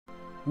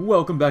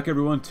Welcome back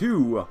everyone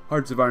to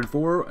Hearts of Iron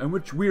 4, in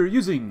which we are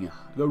using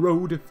the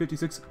Road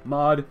 56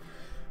 mod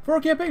for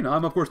our campaign.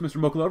 I'm of course Mr.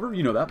 Mochalover,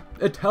 you know that,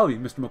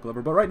 Italian Mr.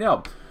 Mochalover, but right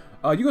now,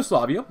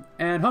 Yugoslavia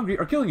and Hungary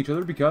are killing each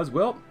other because,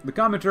 well, the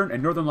Comintern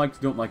and Northern Lights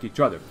don't like each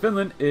other.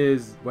 Finland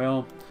is,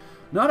 well,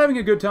 not having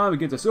a good time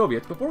against the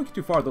Soviets. Before we get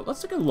too far though,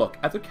 let's take a look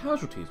at the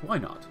casualties, why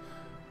not?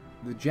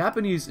 The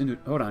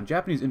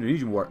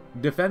Japanese-Indonesian War,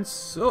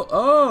 defense,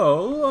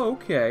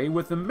 okay,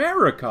 with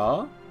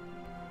America.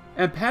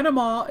 And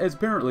Panama is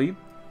apparently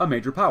a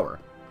major power.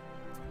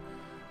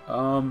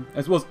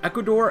 As well as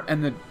Ecuador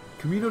and the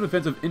Communal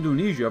Defense of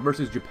Indonesia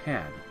versus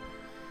Japan.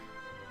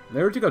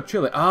 There to go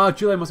Chile.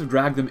 Chile must have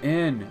dragged them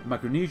in.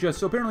 Micronesia.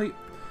 So apparently,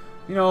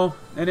 you know,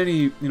 in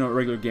any,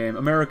 regular game,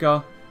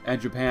 America and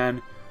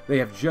Japan, they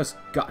have just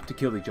got to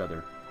kill each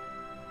other.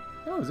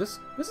 Oh, this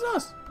is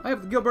us. I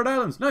have the Gilbert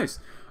Islands. Nice.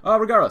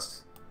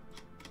 Regardless.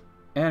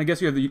 And I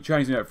guess you have the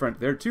Chinese United Front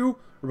there too.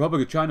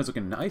 Republic of China is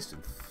looking nice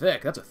and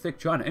thick. That's a thick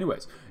China.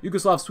 Anyways,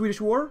 Yugoslav-Swedish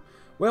War.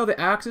 Well, the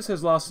Axis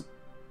has lost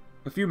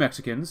a few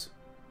Mexicans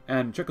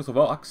and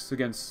Czechoslovaks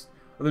against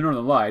the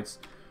Northern Lights.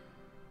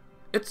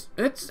 It's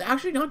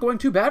actually not going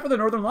too bad for the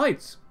Northern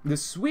Lights. The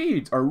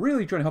Swedes are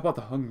really trying to help out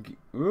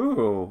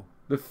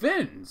the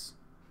Finns.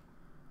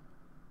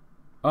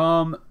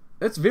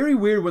 It's very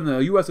weird when the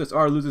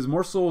USSR loses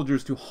more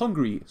soldiers to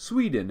Hungary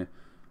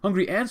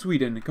and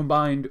Sweden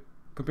combined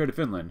compared to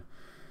Finland.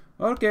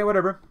 Okay,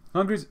 whatever.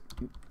 Hungary's...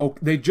 Oh,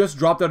 they just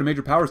dropped out of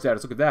major power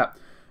status. Look at that.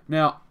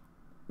 Now,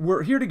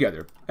 we're here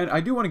together. And I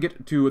do want to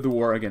get to the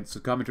war against the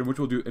Comintern, which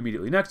we'll do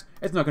immediately next.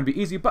 It's not going to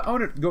be easy, but I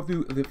want to go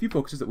through the few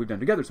focuses that we've done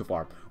together so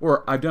far.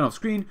 Or I've done off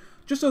screen,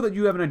 just so that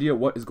you have an idea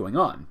what is going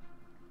on.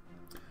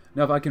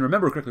 Now, if I can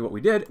remember correctly what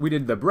we did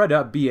the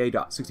Breda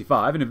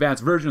BA.65, an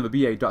advanced version of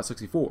the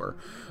BA.64.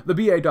 The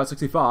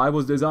BA.65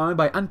 was designed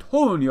by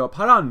Antonio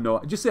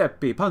Parano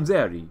Giuseppe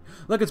Panzeri.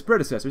 Like its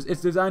predecessors,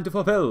 it's designed to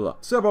fulfill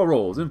several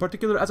roles, in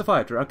particular as a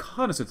fighter, a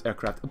reconnaissance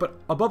aircraft, but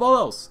above all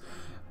else,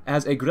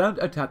 as a ground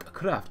attack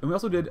craft. And we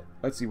also did,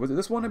 let's see, was it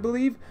this one, I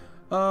believe?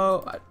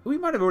 We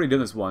might have already done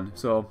this one,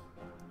 so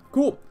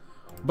cool.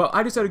 But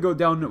I decided to go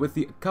down with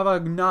the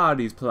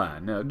Cavagnari's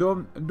plan.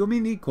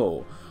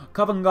 Domenico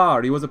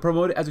Cavangari was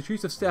promoted as a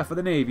Chief of Staff for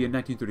the Navy in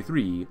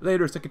 1933,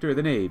 later Secretary of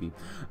the Navy,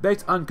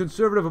 based on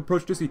conservative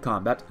approach to sea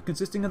combat,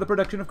 consisting of the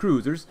production of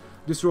cruisers,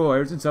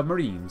 destroyers, and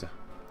submarines.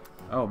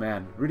 Oh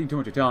man, reading too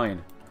much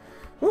Italian.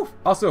 Oof.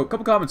 Also, a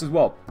couple comments as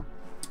well.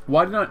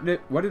 Why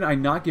did I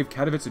not give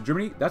Katowice to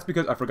Germany? That's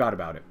because I forgot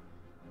about it.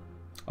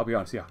 I'll be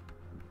honest, yeah.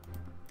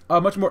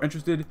 Much more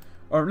interested,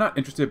 or not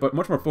interested, but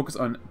much more focused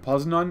on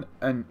Poznan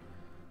and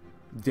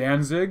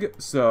Danzig,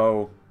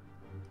 so...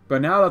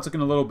 But now that's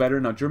looking a little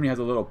better. Now Germany has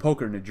a little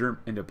poker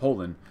into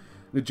Poland.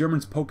 The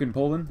Germans poke in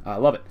Poland. I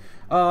love it.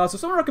 So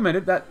someone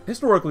recommended that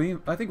historically,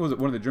 I think it was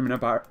one of the German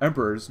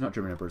emperors, not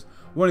German emperors,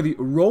 one of the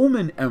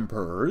Roman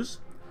emperors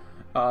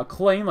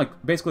claimed, like,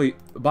 basically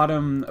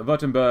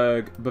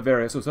Baden-Württemberg,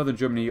 Bavaria, so southern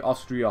Germany,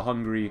 Austria,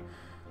 Hungary.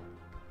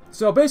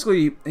 So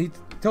basically, he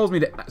tells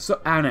me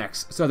to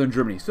annex southern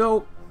Germany.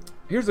 So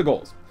here's the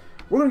goals.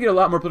 We're going to get a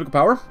lot more political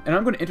power, and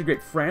I'm going to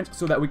integrate France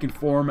so that we can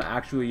form,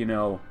 actually,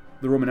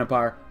 the Roman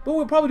Empire, but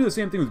we'll probably do the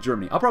same thing with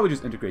Germany. I'll probably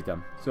just integrate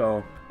them.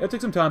 So it'll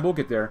take some time, but we'll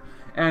get there.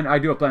 And I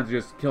do have plans of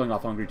just killing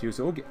off Hungary too,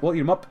 so we'll eat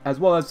them up, as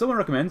well as someone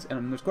recommends,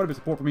 and there's quite a bit of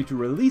support for me to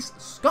release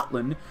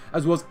Scotland,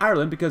 as well as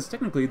Ireland, because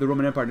technically the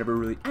Roman Empire never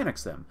really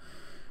annexed them.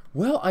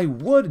 Well, I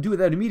would do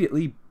that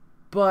immediately,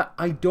 but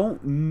I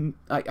don't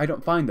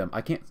find them.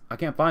 I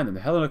can't find them. The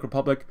Hellenic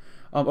Republic,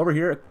 over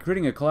here,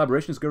 creating a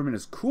collaborationist government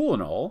is cool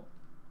and all,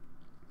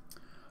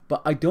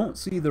 but I don't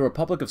see the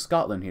Republic of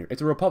Scotland here.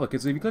 It's a republic.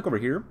 So if you click over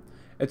here,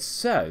 it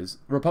says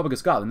Republic of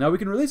Scotland. Now we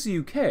can release the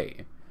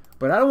UK,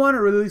 but I don't want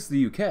to release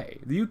the UK.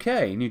 The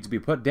UK needs to be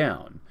put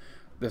down.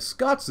 The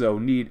Scots, though,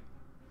 need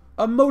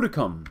a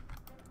modicum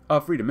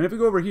of freedom. And if we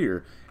go over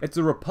here, it's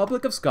the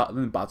Republic of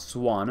Scotland,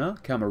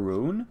 Botswana,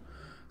 Cameroon,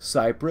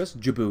 Cyprus,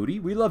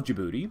 Djibouti. We love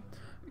Djibouti.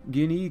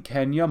 Guinea,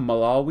 Kenya,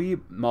 Malawi,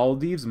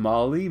 Maldives,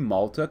 Mali,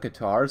 Malta,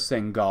 Qatar,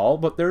 Senegal,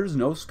 but there's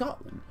no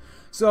Scotland.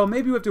 So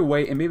maybe we have to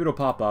wait, and maybe it'll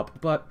pop up,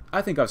 but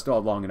I think I've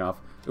stalled long enough.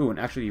 Ooh, and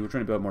actually, we're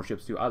trying to build more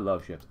ships, too. I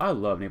love ships. I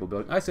love naval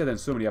building. I say that in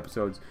so many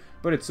episodes,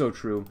 but it's so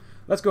true.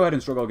 Let's go ahead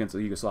and struggle against the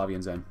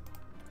Yugoslavians, then.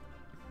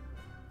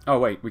 Oh,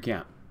 wait, we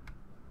can't.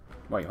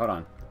 Wait, hold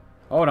on.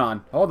 Hold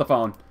on. Hold the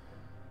phone.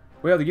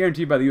 We have the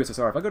guarantee by the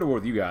USSR. If I go to war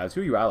with you guys, who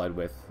are you allied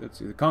with? Let's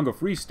see, the Congo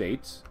Free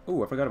States.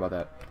 Ooh, I forgot about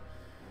that.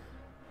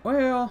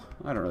 Well,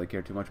 I don't really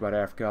care too much about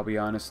Africa, I'll be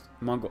honest.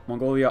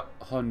 Mongolia,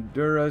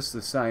 Honduras,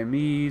 the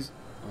Siamese,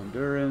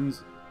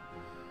 Hondurans,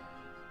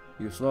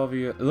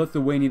 Yugoslavia,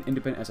 Lithuanian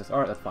Independent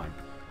SSR, that's fine.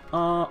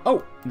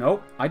 Oh,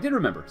 no, I did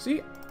remember.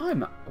 See, I'm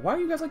not, why are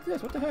you guys like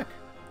this? What the heck?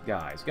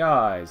 Guys.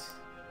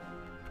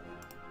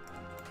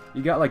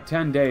 You got like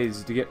 10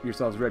 days to get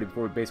yourselves ready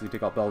before we basically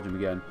take out Belgium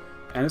again.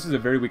 And this is a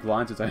very weak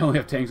line since I only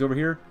have tanks over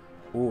here.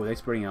 Ooh, they're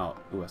spreading out.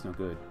 Ooh, that's not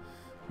good.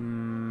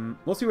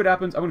 We'll see what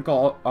happens. I'm going to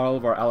call all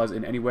of our allies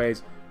in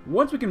anyways.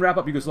 Once we can wrap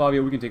up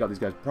Yugoslavia, we can take out these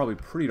guys probably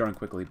pretty darn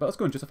quickly. But let's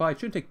go and justify. It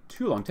shouldn't take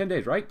too long. 10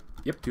 days, right?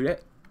 Yep,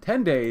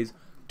 10 days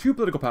 2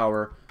 political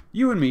power,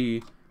 you and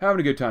me, having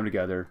a good time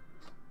together.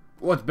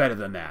 What's better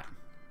than that?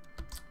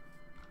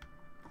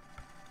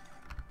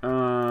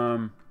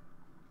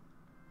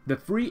 The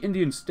Free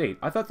Indian State.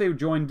 I thought they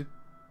joined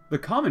the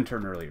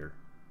Comintern earlier.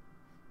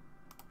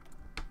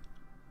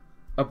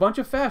 A bunch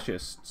of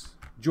fascists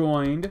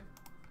joined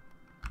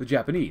the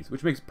Japanese,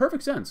 which makes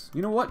perfect sense.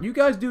 You know what? You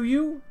guys do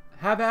you.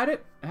 Have at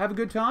it. Have a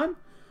good time.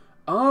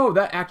 Oh,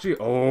 that actually...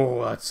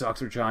 Oh, that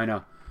sucks for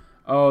China.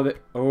 Oh,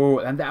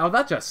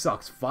 that just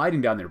sucks fighting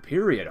down there,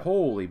 period.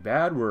 Holy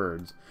bad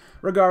words.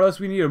 Regardless,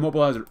 we need to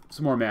mobilize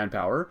some more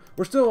manpower.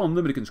 We're still on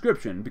limited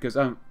conscription because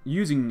I'm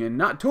using and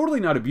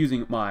totally not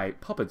abusing my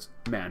puppets'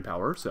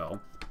 manpower,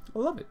 so I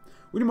love it.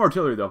 We need more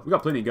artillery, though. We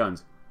got plenty of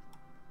guns.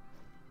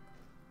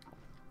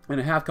 And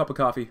a half cup of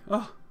coffee.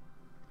 Oh.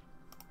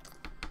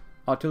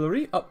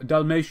 Artillery. Oh,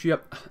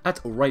 Dalmatia.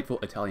 That's rightful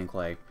Italian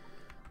clay.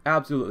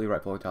 Absolutely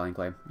rightful Italian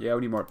clay. Yeah,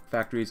 we need more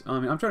factories. I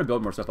mean, I'm trying to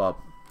build more stuff up,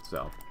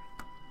 so...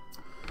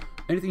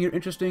 Anything here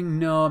interesting?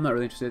 No, I'm not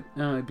really interested.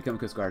 Become a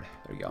Coast Guard.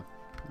 There you go.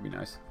 That'd be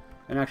nice.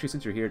 And actually,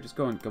 since you're here, just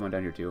come on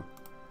down here, too.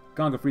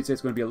 Congo Free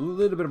State's going to be a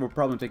little bit of a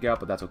problem to take out,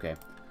 but that's okay.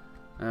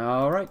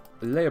 Alright.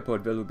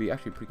 Leopoldville would be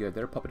actually pretty good.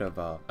 They're a puppet of,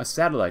 a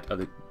satellite of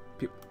the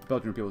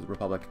Belgian People's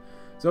Republic.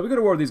 So if we go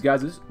to war with these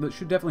guys, this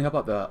should definitely help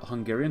out the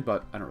Hungarians,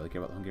 but I don't really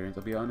care about the Hungarians,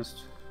 I'll be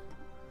honest.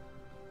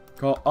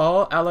 Call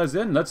all allies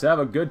in. Let's have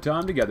a good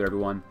time together,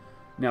 everyone.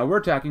 Now, we're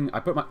attacking.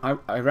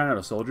 I ran out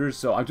of soldiers,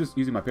 so I'm just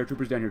using my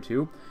paratroopers down here,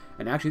 too.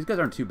 And actually, these guys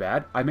aren't too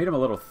bad. I made them a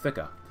little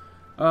thicker.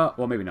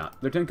 Well, maybe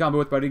not. They're 10 combo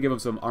with, but I did give them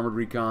some armored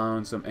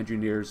recon, some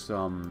engineers,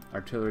 some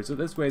artillery. So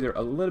this way, they're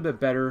a little bit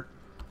better.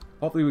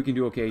 Hopefully, we can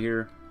do okay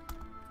here.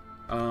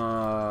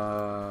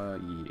 Yeah.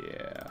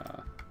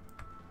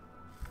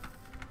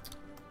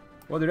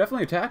 Well, they're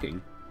definitely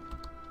attacking.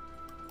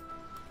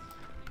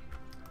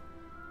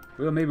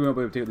 Well, maybe we won't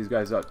be able to take these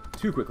guys out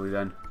too quickly,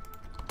 then.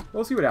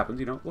 We'll see what happens,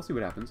 you know. We'll see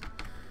what happens.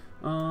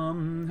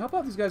 How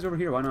about these guys over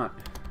here? Why not?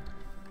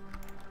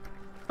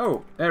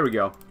 Oh, there we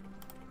go.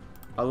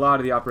 A lot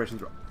of the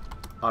operations were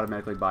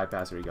automatically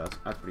bypassed. There he goes.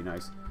 That's pretty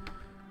nice.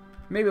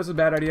 Maybe this was a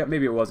bad idea.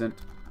 Maybe it wasn't.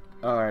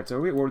 Alright, so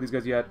are we at war with these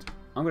guys yet?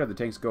 I'm going to have the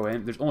tanks go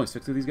in. There's only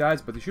 6 of these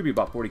guys, but they should be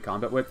about 40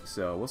 combat width,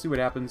 so we'll see what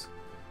happens.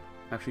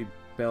 Actually,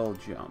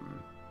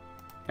 Belgium.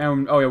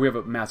 And, oh yeah, we have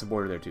a massive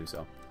border there too,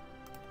 so.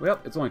 Well,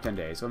 it's only 10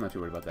 days, so I'm not too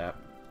worried about that.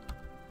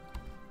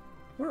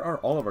 Where are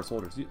all of our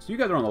soldiers? So you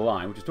guys are on the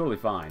line, which is totally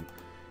fine.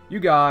 You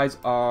guys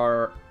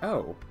are...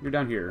 Oh, you're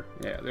down here.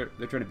 Yeah, they're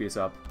trying to beat us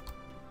up.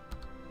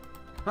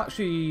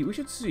 Actually, we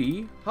should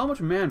see how much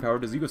manpower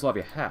does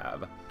Yugoslavia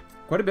have.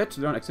 Quite a bit.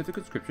 They're on accepted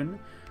conscription.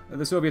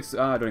 The Soviets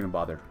don't even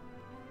bother.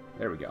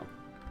 There we go.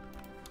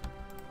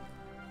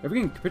 If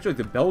we can capitulate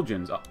the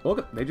Belgians...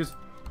 look, they just...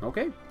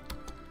 Okay.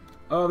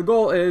 The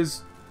goal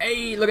is...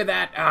 Hey, look at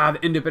that!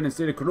 The independent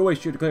state of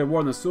Croatia declared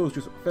war on the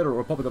Socialist Federal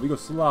Republic of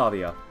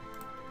Yugoslavia.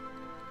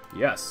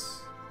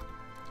 Yes.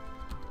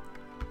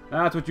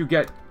 That's what you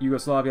get,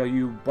 Yugoslavia,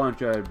 you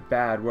bunch of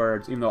bad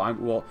words. Even though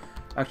well,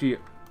 actually,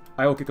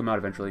 I will kick them out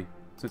eventually.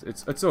 Since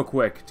it's so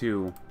quick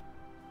to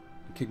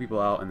kick people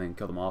out and then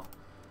kill them off.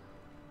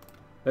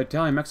 The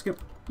Italian-Mexican...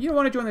 You don't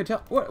want to join the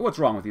Italian... What's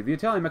wrong with you? The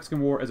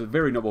Italian-Mexican War is a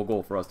very noble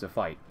goal for us to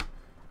fight.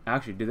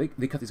 Actually, did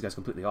they cut these guys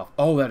completely off?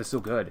 Oh, that is so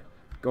good.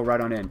 Go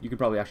right on in. You can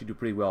probably actually do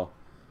pretty well.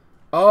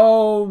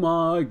 Oh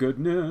my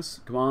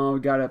goodness. Come on, we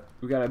gotta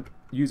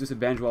use this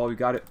advantage while we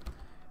got it.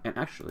 And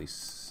actually,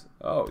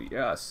 oh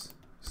yes.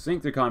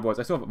 Sink their convoys.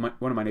 I still have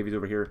one of my navies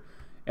over here.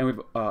 And we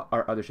have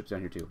our other ships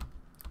down here too.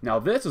 Now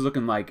this is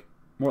looking like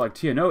more like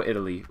TNO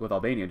Italy with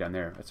Albania down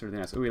there. That's really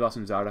nice. Oh, we lost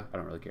in Zara. I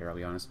don't really care, I'll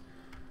be honest.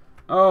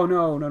 Oh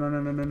no, no, no, no,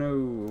 no, no,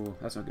 no.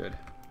 That's not good.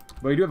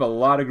 But we do have a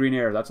lot of green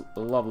air. That's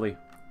lovely.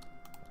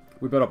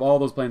 We built up all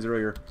those planes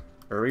earlier.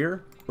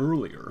 Earlier?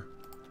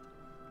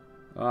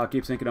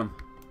 Keep sinking them.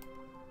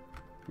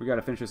 We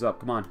gotta finish this up.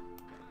 Come on.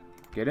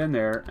 Get in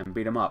there and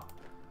beat them up.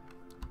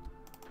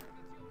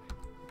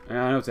 And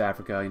I know it's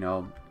Africa, you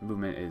know,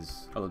 movement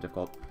is a little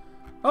difficult.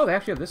 Oh, they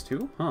actually have this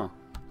too? Huh.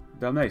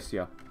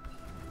 Dalmatia.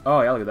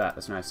 Oh, yeah, look at that.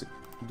 That's nice.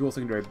 Dual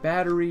secondary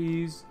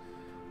batteries.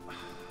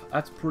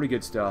 That's pretty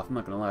good stuff. I'm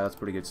not gonna lie, that's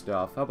pretty good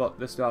stuff. How about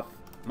this stuff?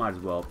 Might as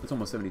well. It's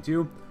almost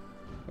 72.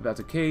 If that's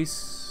the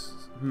case...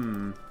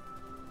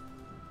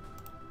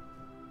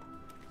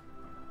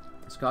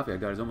 This coffee I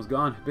got is almost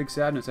gone. Big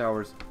sadness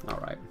hours.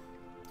 Alright.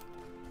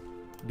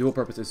 Dual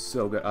purpose is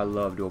so good. I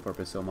love dual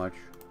purpose so much.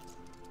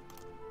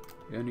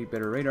 Any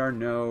better radar?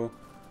 No.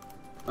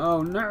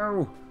 Oh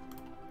no!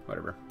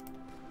 Whatever.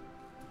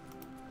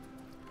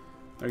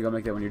 There you go,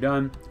 make that when you're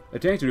done. The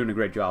tanks are doing a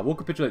great job. We'll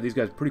capitulate these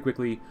guys pretty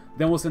quickly.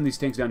 Then we'll send these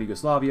tanks down to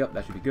Yugoslavia.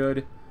 That should be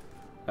good.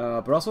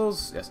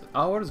 Brussels. Yes,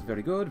 ours.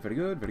 Very good, very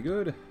good, very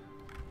good.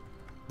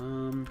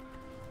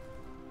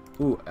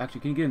 Ooh,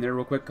 actually, can you get in there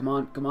real quick? Come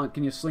on, come on.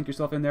 Can you slink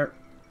yourself in there?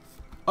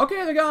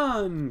 Okay, they're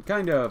gone!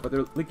 Kind of, but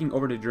they're leaking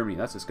over to Germany.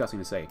 That's disgusting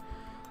to say.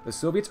 The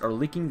Soviets are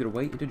leaking their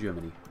way into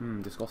Germany.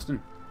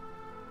 Disgusting.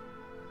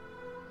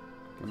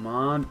 Come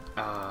on.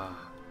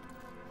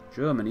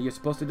 Germany, you're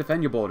supposed to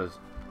defend your borders.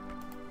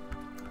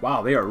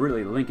 Wow, they are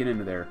really linking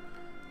into there.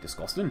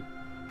 Disgusting.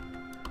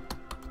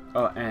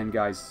 And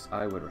guys,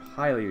 I would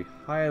highly,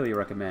 highly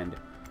recommend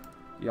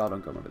y'all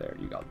don't come over there.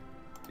 You gotta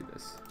do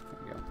this.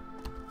 There you go.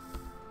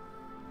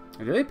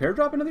 Did they pair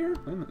drop into there?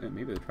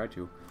 Maybe they tried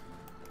to.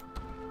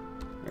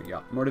 There you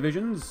go. More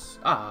divisions.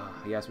 Ah,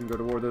 yes, we can go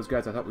to war with those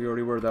guys. I thought we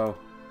already were, though.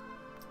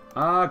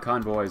 Ah,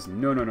 convoys.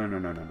 No, no, no, no,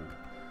 no, no, no.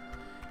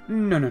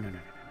 No, no, no, no, no.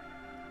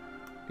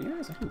 Yeah,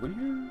 is actually win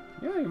here?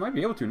 Yeah, you might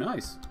be able to.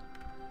 Nice.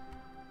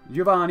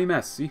 Giovanni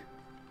Messi.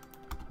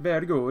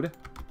 Very good.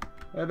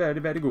 Very,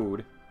 very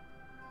good.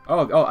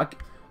 Oh,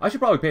 I should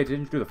probably pay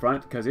attention to the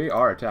front, because they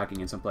are attacking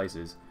in some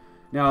places.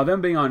 Now,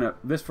 them being on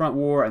this front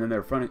war, and then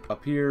their front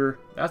up here,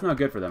 that's not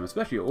good for them.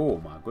 Especially,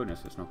 oh my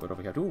goodness, it's not good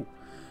over here too.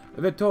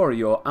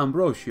 Vittorio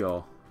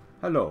Ambrosio.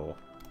 Hello.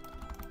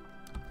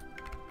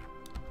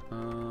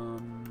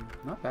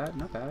 Not bad,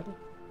 not bad.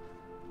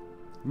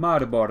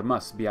 Maribor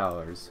must be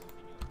ours.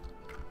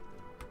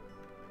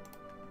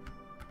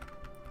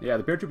 Yeah,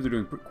 the paratroopers are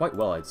doing quite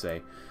well, I'd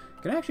say.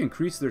 Can I actually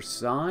increase their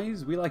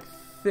size? We like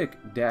thick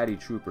daddy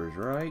troopers,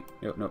 right?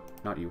 No,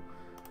 not you.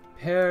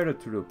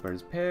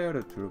 Paratroopers,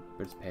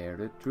 paratroopers,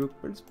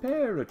 paratroopers,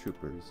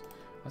 paratroopers.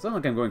 I sound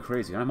like I'm going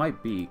crazy, and I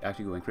might be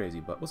actually going crazy,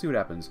 but we'll see what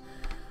happens.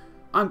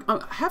 I'm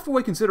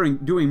halfway considering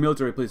doing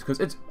military police, because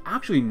it's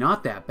actually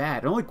not that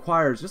bad. It only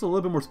requires just a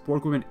little bit more support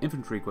equipment,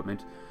 infantry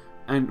equipment,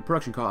 and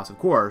production costs, of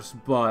course,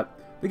 but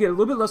they get a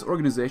little bit less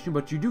organization,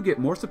 but you do get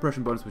more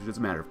suppression bonus, which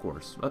doesn't matter, of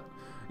course. But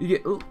you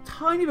get a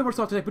tiny bit more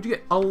soft attack, but you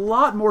get a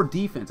lot more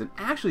defense, and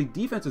actually,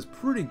 defense is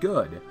pretty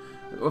good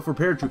for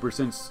paratroopers,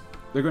 since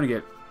they're going to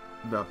get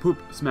the poop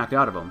smacked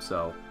out of them,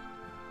 so...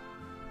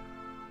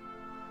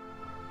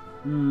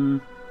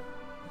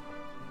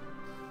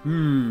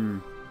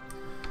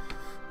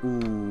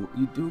 Ooh,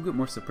 you do get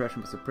more suppression,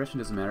 but suppression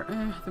doesn't matter.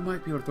 They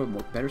might be able to throw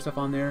more better stuff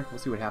on there. We'll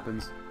see what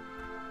happens.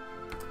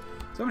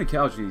 So many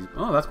casualties.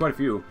 Oh, that's quite a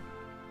few.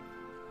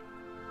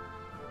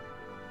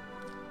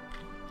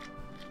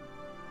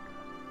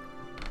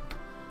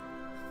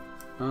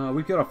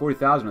 We've killed off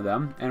 40,000 of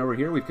them, and over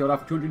here we've killed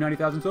off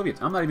 290,000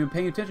 Soviets. I'm not even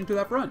paying attention to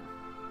that front.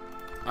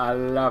 I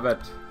love it.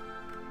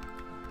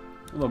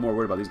 A little more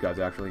worried about these guys,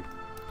 actually.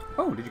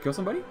 Oh, did you kill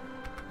somebody?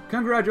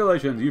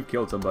 Congratulations, you've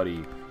killed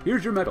somebody.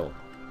 Here's your medal.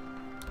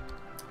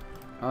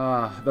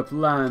 The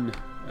plan.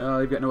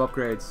 You've got no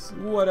upgrades.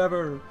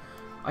 Whatever.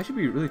 I should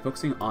be really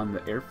focusing on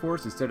the Air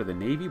Force instead of the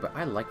Navy, but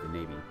I like the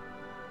Navy.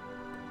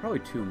 Probably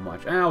too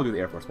much. I'll do the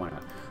Air Force, why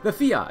not? The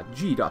Fiat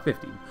G.15.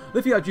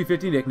 The Fiat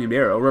G15, nicknamed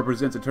Aero,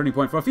 represents a turning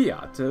point for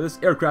Fiat. This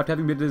aircraft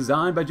having been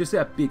designed by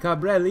Giuseppe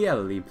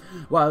Cabrellielli,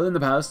 while in the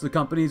past the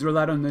companies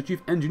relied on the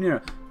chief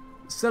engineer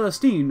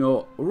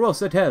Celestino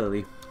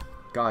Rossatelli.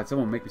 God,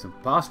 someone make me some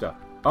pasta.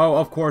 Oh,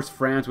 of course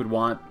France would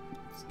want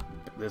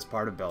this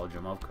part of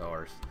Belgium, of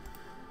course.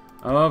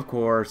 Of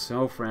course.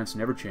 Oh, France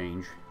never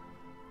change.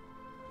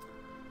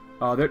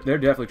 Oh, they're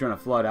definitely trying to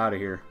flood out of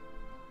here.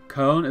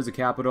 Cologne is the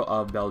capital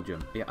of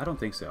Belgium. Yeah, I don't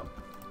think so.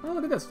 Oh,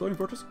 look at that floating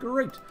fortress.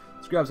 Great.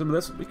 Let's grab some of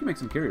this. We can make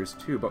some carriers,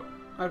 too, but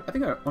I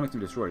think I want to make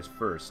some destroyers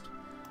first.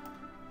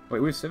 Wait,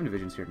 we have 7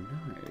 divisions here.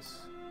 Nice.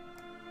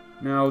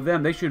 Now,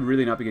 they should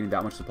really not be getting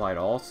that much supply at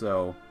all,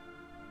 so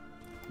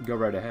go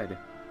right ahead.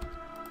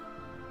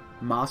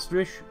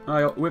 Maastricht? We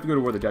have to go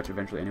to war with the Dutch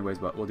eventually anyways,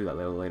 but we'll do that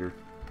later.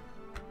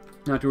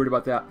 Not too worried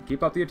about that.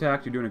 Keep up the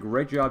attack. You're doing a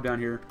great job down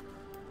here.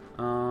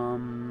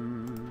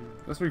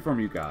 Let's reform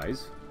you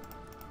guys.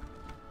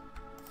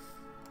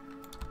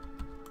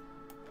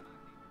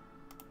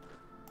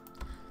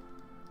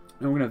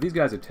 And we're going to have these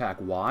guys attack.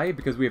 Why?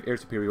 Because we have air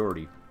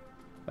superiority.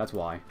 That's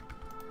why.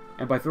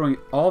 And by throwing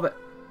all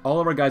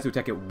of our guys to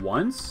attack at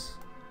once,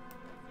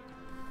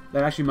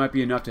 that actually might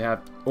be enough to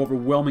have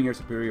overwhelming air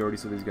superiority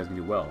so these guys can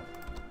do well.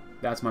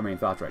 That's my main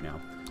thoughts right now.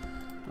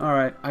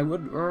 Alright, I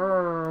would...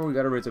 we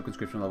gotta raise up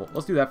conscription level.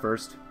 Let's do that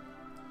first.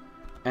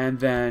 And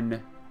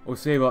then we'll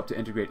save up to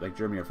integrate like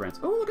Germany or France.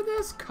 Oh, look at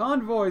this!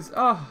 Convoys!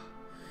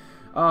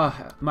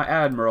 My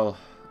admiral.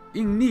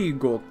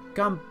 Inigo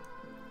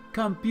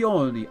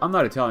Campioni. I'm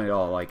not Italian at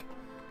all. Like,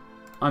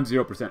 I'm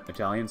 0%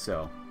 Italian,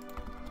 so...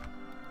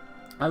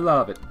 I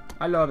love it.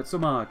 I love it so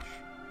much.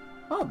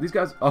 Oh, these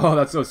guys... Oh,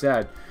 that's so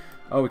sad.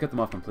 Oh, we cut them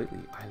off completely.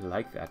 I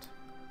like that.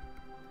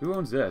 Who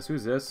owns this?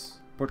 Who's this?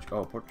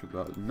 Portugal.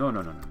 No.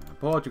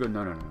 Portugal.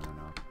 No.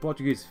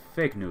 Portuguese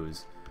fake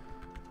news.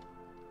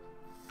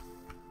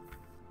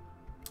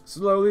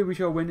 Slowly, we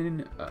shall win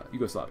in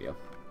Yugoslavia.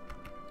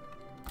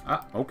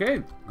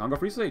 Okay. Congo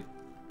Free State.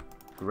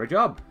 Great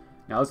job.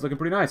 Now it's looking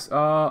pretty nice.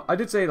 I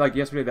did say, like,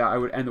 yesterday that I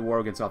would end the war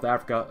against South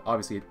Africa.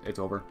 Obviously, it's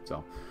over,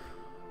 so.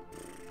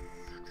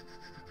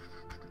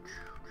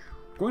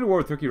 Going to war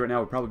with Turkey right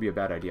now would probably be a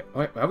bad idea. Oh,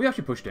 wait, have we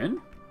actually pushed in?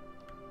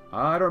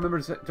 I don't remember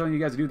telling you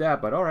guys to do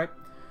that, but alright.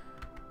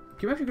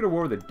 Can we actually go to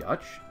war with the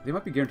Dutch? They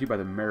might be guaranteed by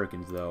the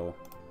Americans, though.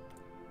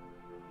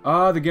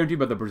 They're guaranteed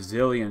by the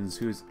Brazilians,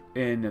 who's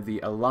in the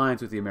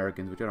alliance with the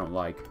Americans, which I don't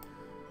like.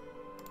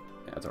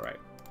 Yeah, that's alright.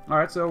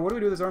 Alright, so what do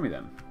we do with this army,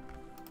 then?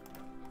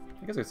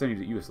 I guess I send you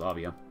to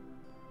Yugoslavia.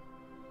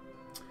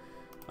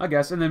 I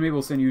guess, and then maybe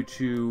we'll send you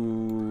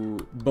to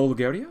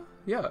Bulgaria?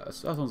 Yeah, that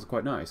sounds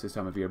quite nice this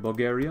time of year.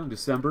 Bulgaria in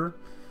December.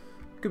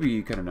 Could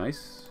be kind of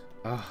nice.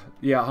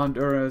 Yeah,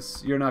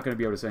 Honduras, you're not going to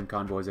be able to send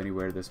convoys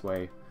anywhere this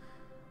way.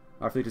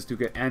 Our fleet is too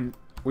good. And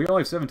we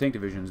only have 7 tank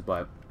divisions,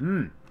 but...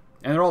 And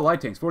they're all light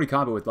tanks. 40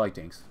 combat with light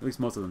tanks. At least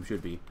most of them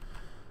should be.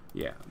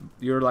 Yeah.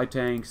 Your light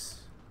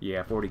tanks...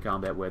 Yeah, 40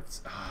 combat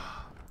widths.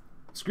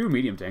 Screw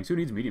medium tanks. Who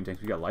needs medium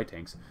tanks? We got light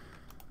tanks.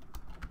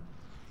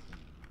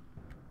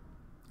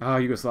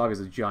 Yugoslavia's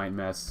a giant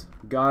mess.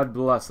 God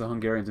bless the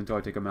Hungarians until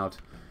I take them out.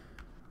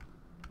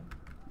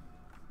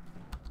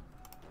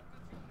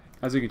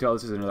 As you can tell,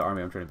 this is another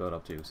army I'm trying to build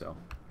up to, so...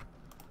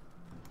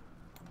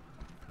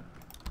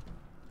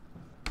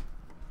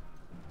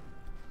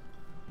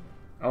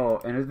 Oh,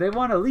 and if they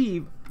want to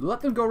leave,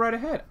 let them go right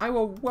ahead. I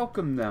will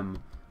welcome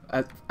them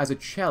as a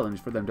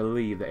challenge for them to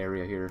leave the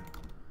area here.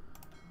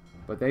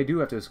 But they do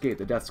have to escape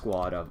the death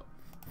squad of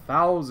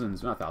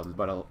thousands, not thousands,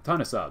 but a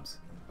ton of subs.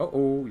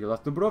 Uh-oh, you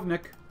left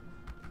Dubrovnik.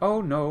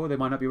 Oh no, they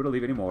might not be able to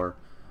leave anymore.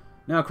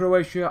 Now,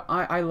 Croatia,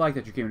 I like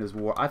that you came into this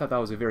war. I thought that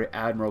was a very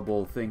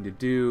admirable thing to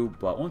do,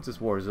 but once this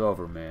war is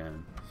over,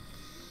 man...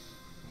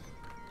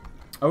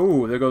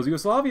 Oh, there goes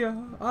Yugoslavia.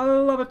 I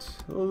love it.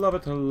 Love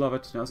it. Love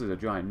it. Now, this is a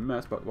giant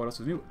mess, but what else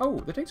is new? Oh,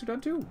 the tanks are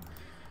done, too.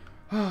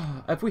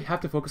 If we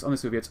have to focus on the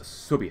Soviets,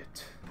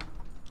 Soviet.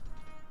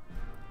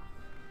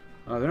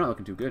 They're not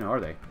looking too good, are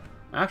they?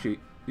 Actually,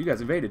 you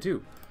guys invaded,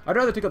 too. I'd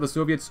rather take out the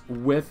Soviets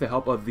with the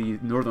help of the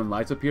Northern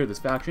Lights up here, this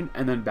faction,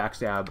 and then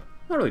backstab.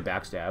 Not really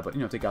backstab, but, you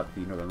know, take out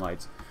the Northern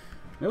Lights.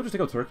 Maybe we'll just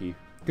take out Turkey.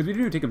 Because we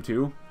do take them,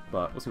 too,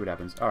 but we'll see what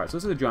happens. Alright, so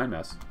this is a giant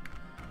mess.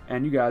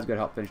 And you guys gotta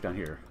help finish down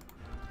here.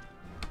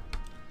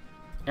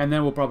 And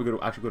then we'll probably go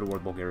to war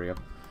with Bulgaria.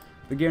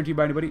 The guaranteed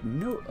by anybody?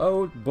 No.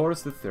 Oh,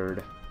 Boris III.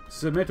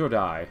 Submit or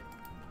die.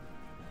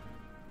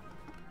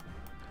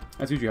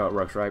 That's usually how it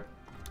works, right?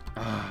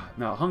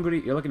 Now,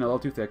 Hungary, you're looking a little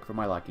too thick for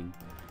my liking.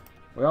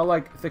 We all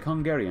like thick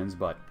Hungarians,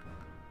 but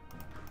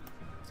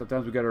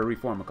sometimes we gotta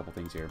reform a couple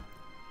things here.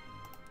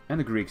 And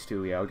the Greeks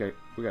too, yeah.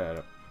 We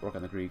gotta work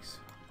on the Greeks.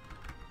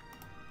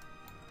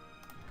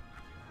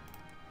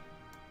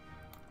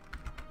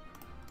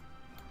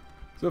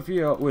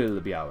 Sofia will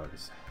be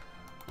ours.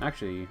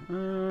 Actually,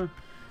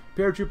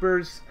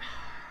 paratroopers.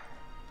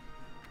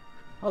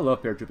 I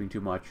love paratrooping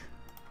too much.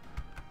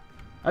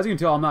 As you can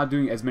tell, I'm not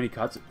doing as many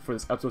cuts for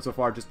this episode so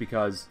far just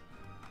because,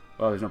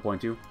 well, there's no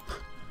point to.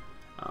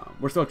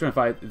 We're still trying to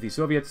fight the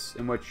Soviets,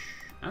 in which,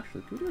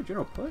 actually, can we do a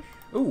general push?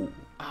 Ooh,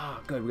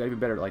 good, we got even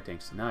better light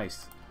tanks.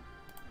 Nice.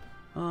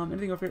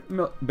 Anything over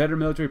here? Better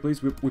military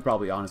police? We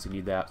probably honestly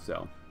need that,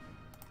 so.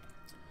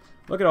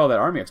 Look at all that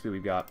army XP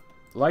we've got.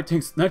 Light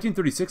tanks,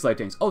 1936 light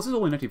tanks. Oh, this is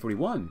only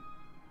 1941.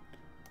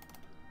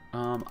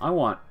 I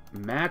want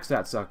max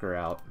that sucker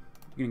out.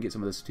 You can get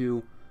some of this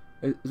too.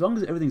 As long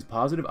as everything's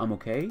positive, I'm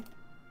okay.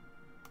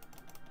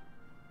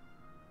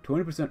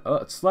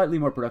 20%, slightly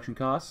more production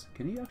costs.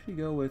 Can he actually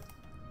go with...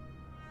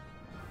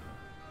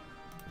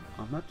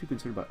 I'm not too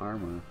concerned about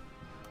armor.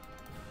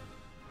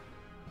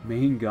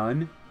 Main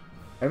gun.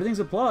 Everything's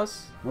a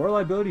plus. More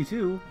reliability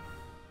too.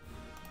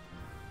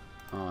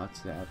 Oh,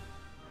 that's sad.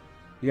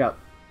 Yeah,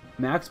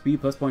 max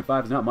speed plus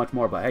 0.5 is not much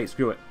more, but hey,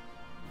 screw it.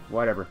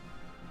 Whatever.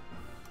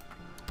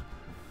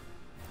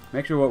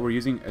 Make sure what we're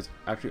using is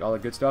actually all the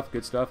good stuff,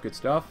 good stuff, good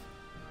stuff.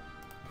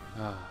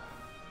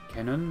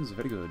 Cannons,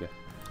 very good.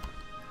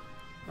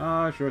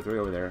 Sure, throw it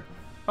over there.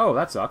 Oh,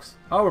 that sucks.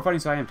 Oh, we're fighting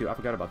Siam too. I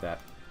forgot about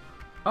that.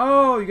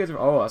 Oh, you guys are...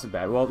 Oh, that's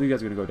bad. Well, you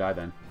guys are going to go die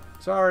then.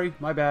 Sorry,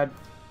 my bad.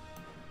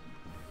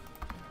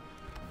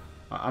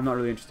 I'm not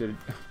really interested in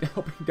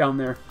helping down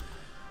there.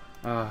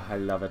 I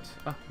love it.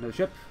 Another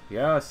ship.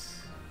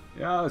 Yes.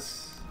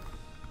 Yes.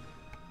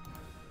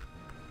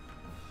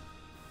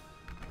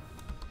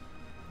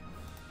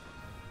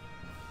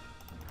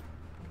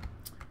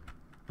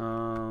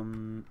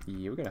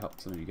 Yeah, we gotta help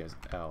some of you guys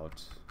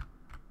out.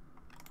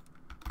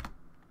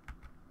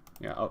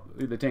 Yeah, oh,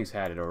 the tanks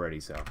had it already,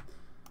 so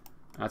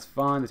that's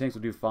fine. The tanks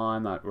will do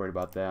fine. Not worried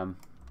about them.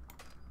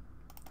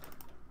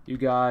 You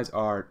guys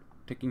are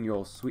taking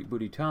your sweet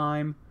booty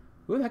time.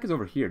 Who the heck is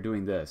over here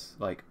doing this?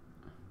 Like,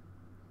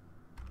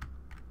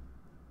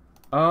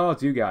 oh,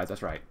 it's you guys.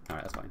 That's right. All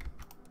right, that's fine.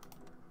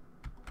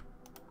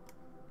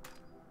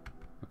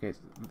 Okay, so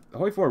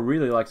Hoi4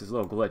 really likes this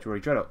little glitch where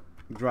he try to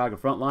drag a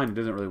front line and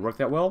it doesn't really work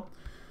that well.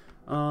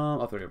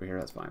 I'll throw it over here,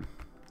 that's fine.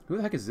 Who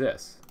the heck is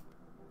this?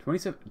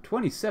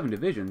 27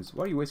 divisions?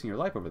 Why are you wasting your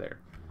life over there?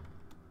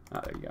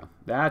 There you go.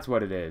 That's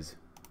what it is.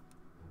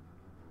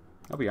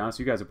 I'll be honest,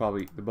 you guys are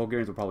probably... The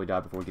Bulgarians will probably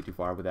die before we get too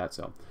far with that,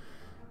 so...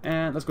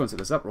 And let's go and set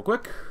this up real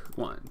quick.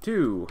 1,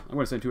 2... I'm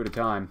going to send 2 at a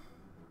time.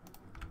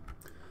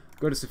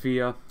 Go to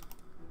Sofia.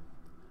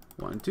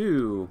 1,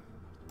 2...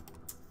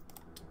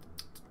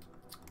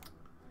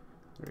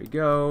 There you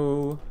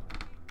go.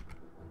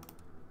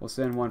 We'll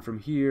send one from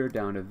here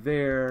down to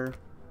there.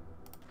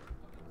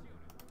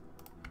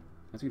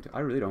 As you can tell,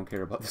 I really don't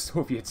care about the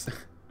Soviets.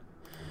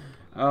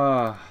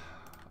 I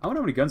wonder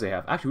how many guns they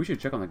have. Actually, we should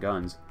check on the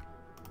guns.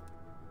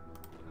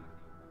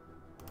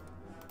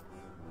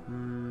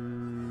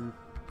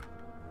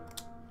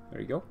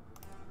 There you go.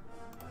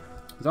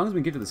 As long as we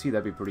can get to the sea,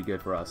 that'd be pretty good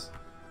for us.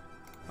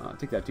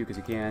 Take that too, because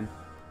you can.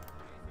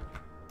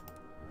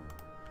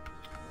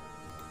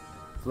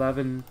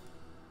 Flavin.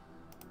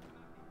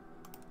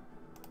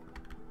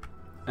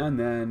 And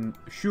then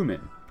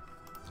Schumann.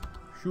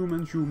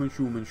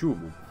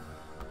 Schumann.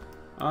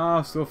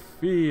 Ah,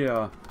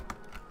 Sophia.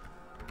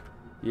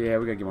 Yeah,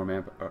 we gotta get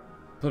more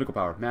political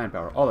power,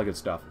 manpower, all that good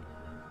stuff.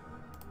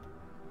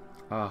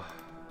 Ah,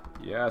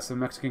 yes, the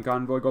Mexican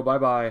convoy, go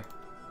bye-bye.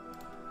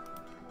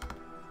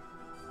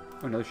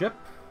 Another ship,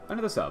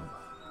 another sub.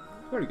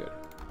 Very good.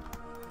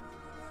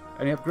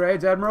 Any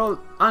upgrades, Admiral?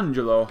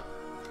 Angelo.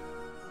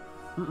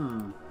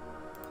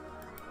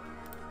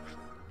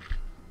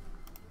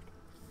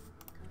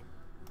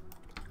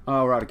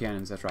 Oh, we're out of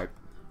cannons, that's right.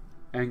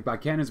 And by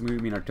cannons, we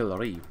mean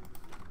artillery.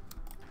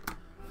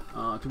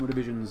 2 more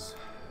divisions.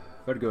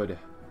 Very good.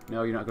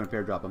 No, you're not going to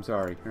pair drop. I'm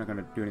sorry. You're not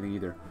going to do anything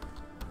either.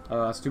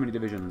 That's too many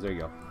divisions. There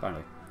you go.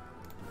 Finally.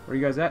 Where are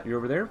you guys at? You're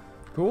over there?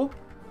 Cool.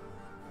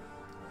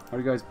 Are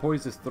you guys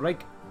poised to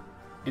strike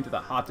into the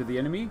heart of the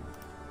enemy?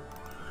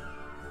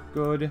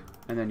 Good.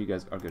 And then you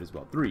guys are good as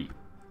well. 3.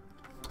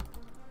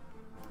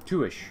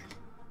 2-ish.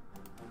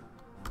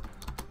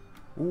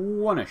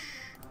 1-ish.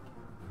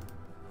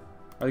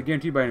 Are they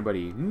guaranteed by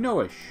anybody?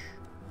 No-ish.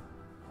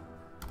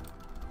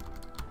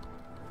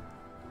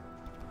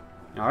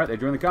 Alright, they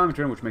joined the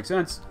Comintern, which makes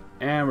sense.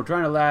 And we're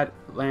trying to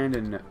land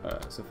in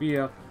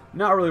Sofia.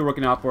 Not really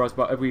working out for us,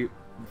 but if we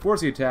force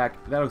the attack,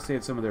 that'll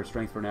save some of their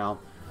strength for now.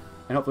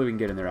 And hopefully we can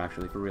get in there,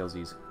 actually, for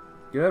realsies.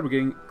 Good, we're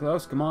getting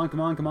close. Come on.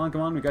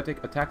 We gotta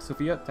attack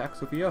Sofia. Attack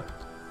Sofia.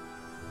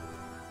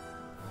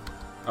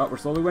 Oh, we're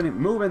slowly winning.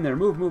 Move in there.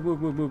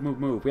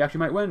 Move. We actually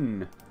might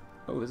win.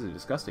 Oh, this is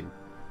disgusting.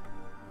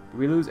 Did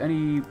we lose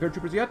any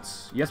paratroopers yet?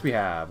 Yes, we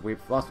have.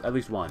 We've lost at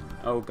least 1.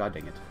 Oh, god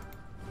dang it.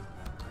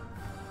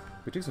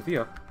 We took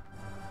Sofia.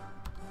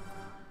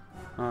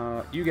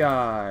 You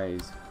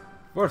guys.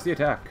 Force the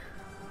attack.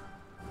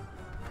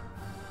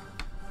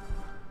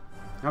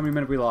 How many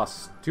men have we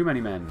lost? Too many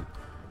men.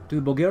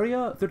 To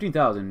Bulgaria,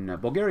 13,000.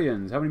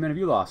 Bulgarians, how many men have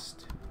you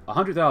lost?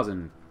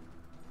 100,000.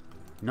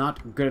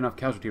 Not good enough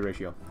casualty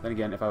ratio. Then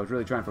again, if I was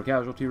really trying for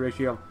casualty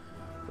ratio,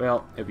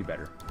 well, it'd be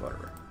better.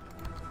 Whatever.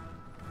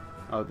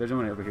 Oh, there's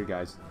one over here,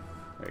 guys.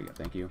 There you go.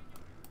 Thank you.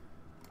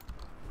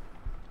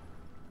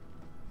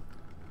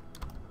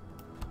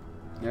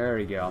 There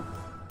you go.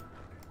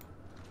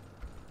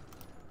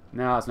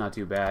 Now it's not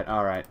too bad.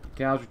 Alright.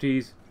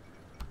 Casualties.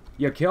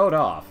 You killed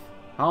off.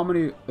 How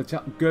many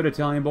good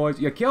Italian boys?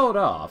 You killed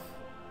off.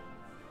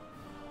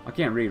 I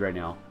can't read right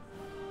now.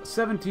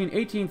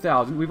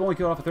 18,000. We've only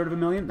killed off 1/3 of a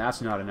million?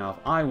 That's not enough.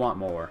 I want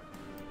more.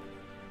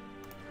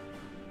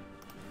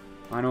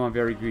 I know I'm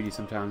very greedy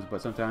sometimes,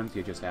 but sometimes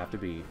you just have to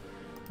be.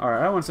 Alright,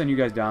 I don't want to send you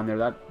guys down there.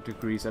 That to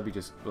Greece, that'd be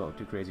just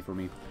too crazy for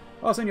me.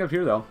 I'll send you up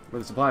here, though, where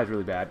the supply is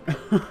really bad.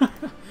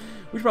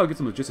 We should probably get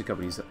some logistic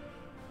companies.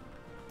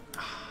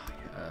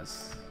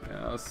 Yes.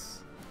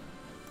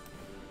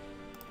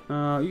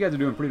 You guys are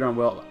doing pretty darn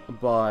well,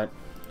 but,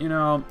 you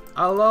know,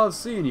 I love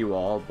seeing you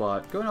all,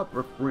 but go and help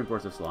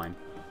reinforce this line.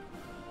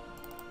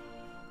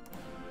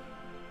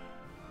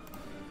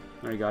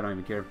 There you go, I don't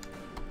even care.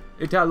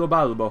 Italo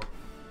Balbo.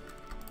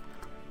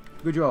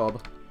 Good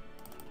job.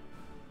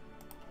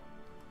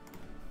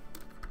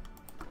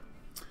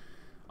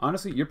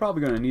 Honestly, you're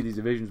probably going to need these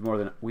divisions more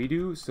than we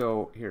do,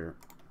 so here.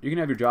 You can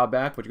have your job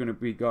back, but you're going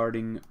to be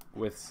guarding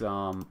with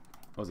some,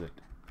 what was it,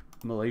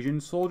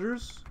 Malaysian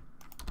soldiers?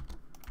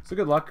 So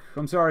good luck.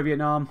 I'm sorry,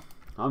 Vietnam.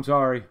 I'm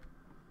sorry.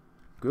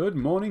 Good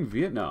morning,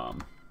 Vietnam.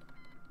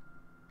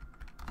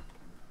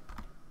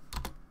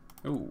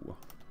 Ooh.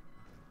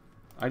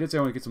 I did say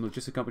I want to get some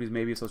logistic companies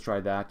maybe, so let's try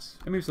that.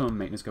 And maybe some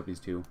maintenance companies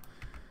too.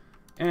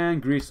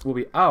 And Greece will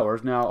be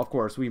ours. Now, of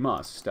course, we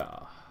must...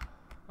 oh,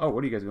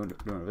 what are you guys doing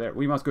over there?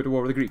 We must go to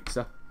war with the Greeks.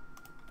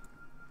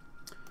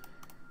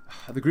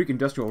 The Greek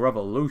Industrial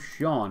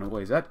Revolution.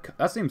 Wait,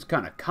 that seems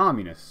kind of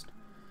communist.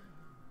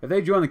 If they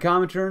join the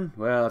Comintern,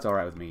 well, that's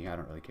alright with me. I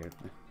don't really care.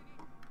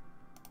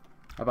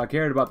 If I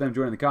cared about them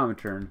joining the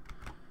Comintern,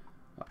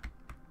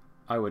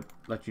 I would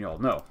let you all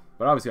know.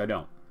 But obviously I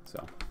don't.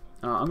 So,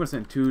 I'm going to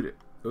send 2 to...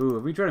 Ooh,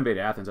 if we try to invade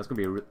Athens, that's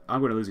going to be I'm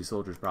going to lose these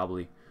soldiers,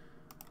 probably.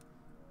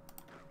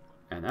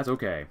 And that's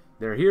okay.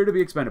 They're here to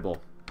be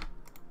expendable.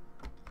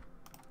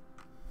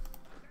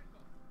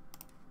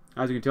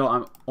 As you can tell,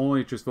 I'm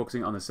only just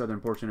focusing on the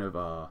southern portion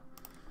of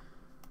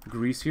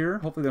Greece here.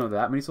 Hopefully they don't have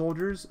that many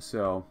soldiers,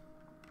 so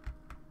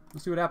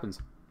let's see what happens.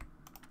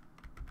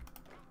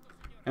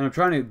 And I'm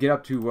trying to get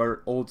up to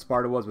where old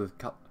Sparta was with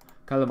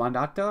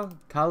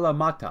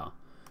Kalamata.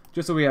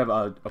 Just so we have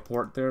a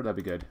port there, that'd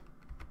be good.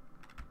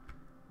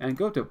 And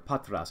go to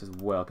Patras as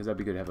well, because that'd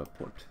be good to have a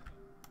port.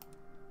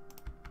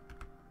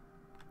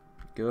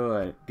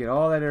 Good. Get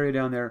all that area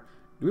down there.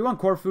 Do we want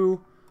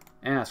Corfu?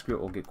 Screw it,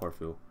 we'll get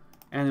Corfu.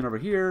 And then over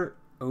here,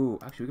 oh,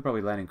 actually we could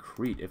probably land in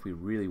Crete if we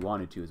really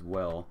wanted to as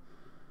well.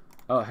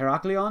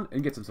 Heraklion,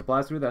 and get some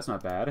supplies through, that's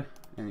not bad.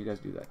 And you guys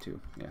do that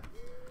too, yeah.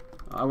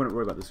 I wouldn't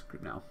worry about this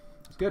group now.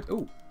 It's good.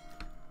 Oh,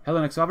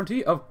 Hellenic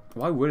sovereignty? Oh,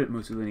 why wouldn't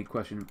Mussolini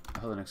question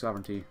Hellenic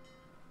sovereignty?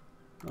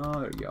 Oh,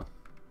 there you go.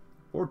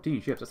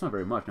 14 ships, that's not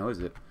very much now, is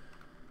it?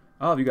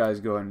 I'll have you guys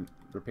go and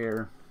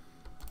repair.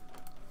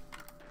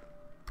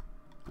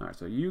 Alright,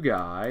 so you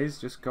guys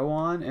just go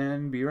on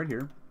and be right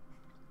here.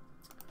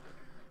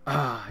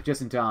 Ah,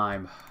 just in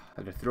time.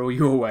 I had to throw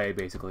you away,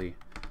 basically.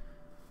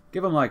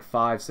 Give them like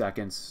 5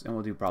 seconds, and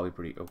we'll do probably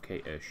pretty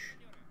okay-ish.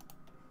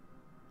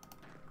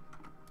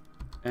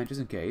 And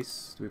just in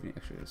case, do we have any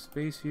extra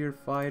space here?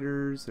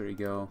 Fighters, there you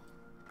go.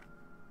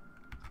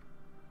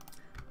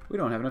 We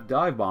don't have enough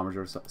dive bombers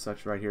or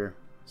such right here.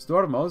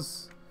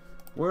 Stormos,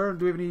 where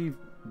do we have any...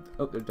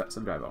 Oh, there's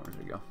some dive bombers,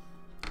 there you go.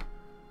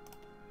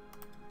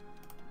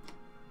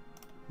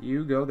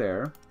 You go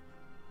there.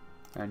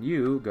 And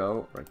you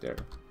go right there.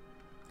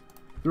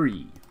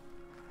 3,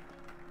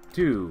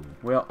 2...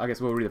 Well, I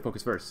guess we'll read the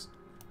focus first.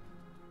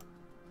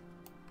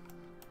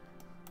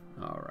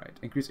 Alright.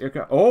 Increase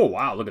aircraft... Oh,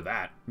 wow, look at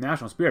that.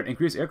 National spirit.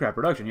 Increase aircraft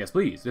production. Yes,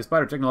 please. Despite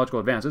our technological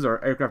advances,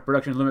 our aircraft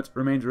production limits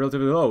remains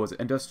relatively low as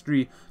the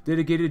industry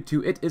dedicated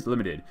to it is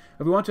limited.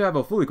 If we want to have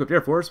a fully equipped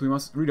air force, we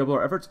must redouble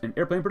our efforts in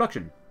airplane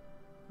production.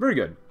 Very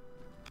good.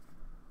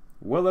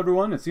 Well,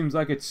 everyone, it seems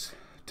like it's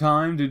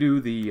time to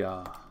do the,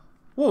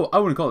 well, I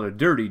wouldn't call it a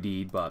dirty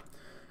deed, but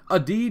a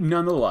deed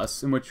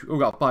nonetheless, in which we've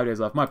got 5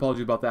 days left. My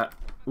apologies about that.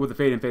 With the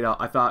fade in, fade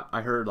out, I thought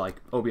I heard,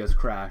 like, OBS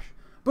crash.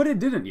 But it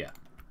didn't yet.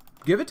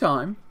 Give it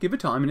time,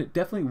 and it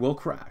definitely will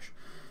crash.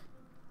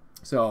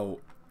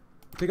 So,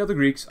 take out the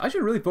Greeks. I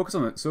should really focus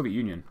on the Soviet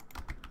Union.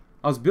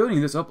 I was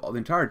building this up the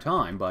entire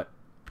time, but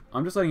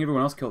I'm just letting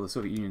everyone else kill the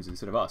Soviet Unions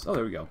instead of us. Oh,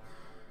 there we go.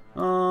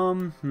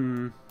 Do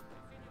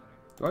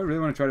I really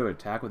want to try to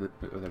attack with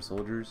our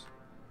soldiers?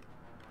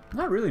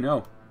 Not really,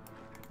 no.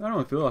 I don't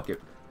really feel like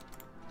it.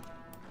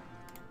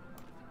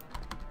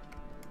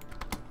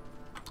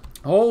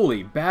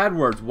 Holy, bad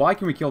words. Why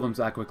can we kill them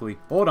that quickly?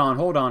 Hold on,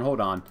 hold on, hold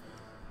on.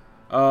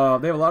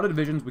 They have a lot of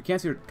divisions. We can't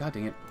see... God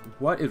dang it.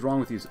 What is wrong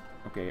with these?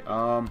 Okay,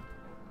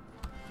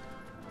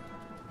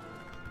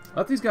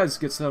 let these guys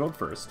get settled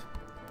first.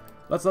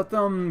 Let's let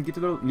them get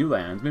to their new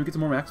lands. Maybe get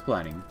some more max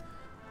planning.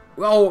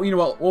 Well, you know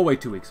what? We'll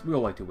wait 2 weeks.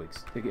 We'll wait 2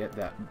 weeks to get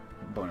that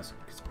bonus.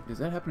 Does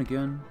that happen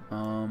again?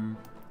 Can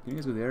you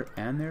guys go there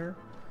and there?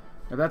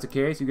 If that's the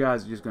case, you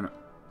guys are just gonna...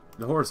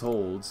 The horse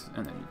holds,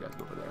 and then you guys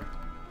go over there.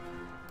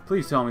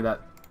 Please tell me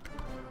that...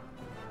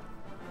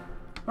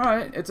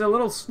 Alright, it's a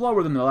little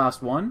slower than the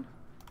last one.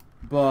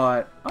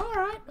 But,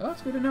 alright,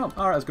 that's good to know.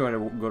 Alright, let's go ahead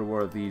and go to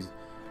war with these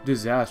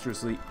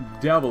disastrously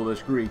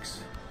devilish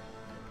Greeks.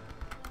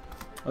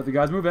 Let the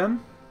guys move in.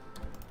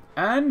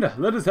 And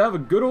let us have a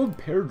good old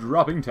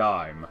pair-dropping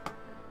time.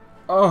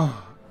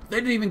 Oh, they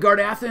didn't even guard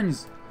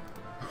Athens!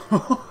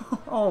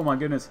 Oh my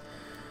goodness.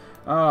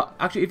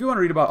 Actually, if you want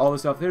to read about all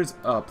this stuff, there's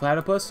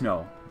Platypus,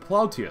 no,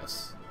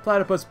 Plautius.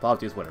 Platypus,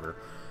 Plautius, whatever.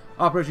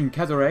 Operation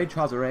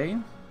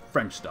Chazare,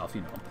 French stuff,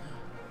 you know.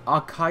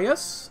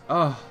 Archias,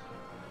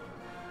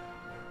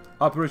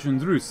 Operation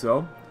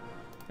Druso,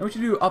 and we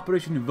should do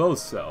Operation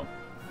Voso.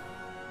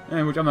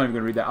 And which I'm not even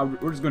going to read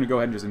that. We're just going to go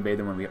ahead and just invade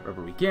them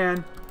whenever we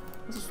can.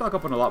 Let's just stock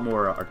up on a lot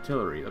more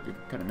artillery. That'd be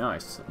kind of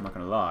nice, I'm not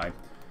going to lie.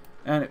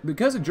 And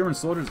because the German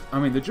soldiers, I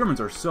mean, the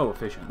Germans are so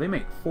efficient. They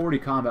make 40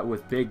 combat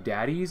with big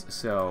daddies,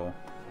 so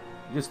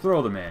just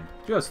throw them in.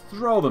 Just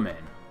throw them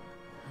in.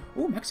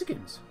 Ooh,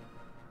 Mexicans.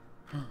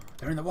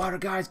 They're in the water,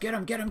 guys. Get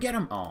them, get them, get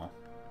them. Oh.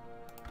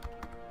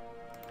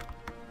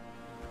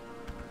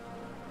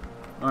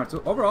 Alright,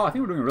 so overall, I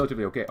think we're doing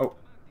relatively okay.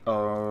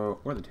 Oh,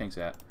 where are the tanks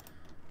at?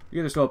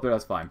 You guys are still up there,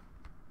 that's fine.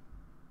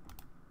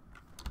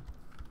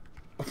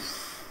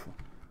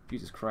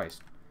 Jesus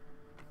Christ.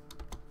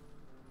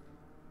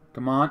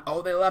 Come on.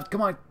 Oh, they left.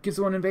 Come on. Can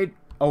someone invade?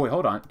 Oh, wait,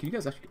 hold on. Can you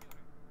guys actually...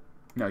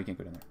 No, you can't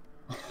go down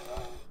there.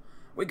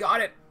 We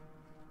got it!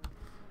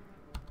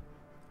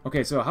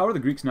 Okay, so how are the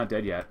Greeks not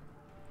dead yet?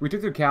 We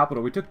took their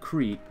capital. We took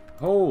Crete.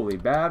 Holy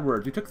bad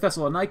words. We took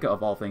Thessalonica,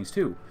 of all things,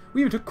 too.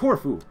 We even took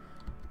Corfu.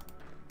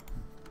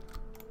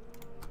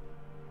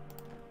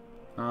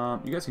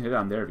 You guys can hit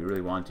down there if you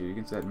really want to. You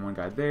can send one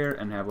guy there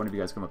and have one of you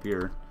guys come up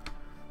here.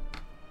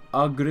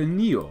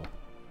 Agrenio.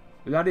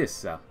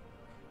 Larissa.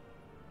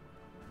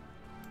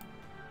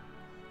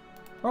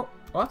 Oh,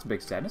 well, that's a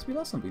big sadness. We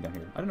lost something down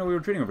here. I didn't know we were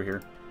trading over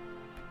here.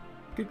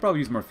 Could probably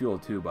use more fuel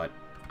too, but...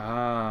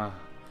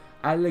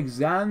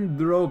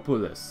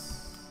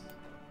 Alexandropolis.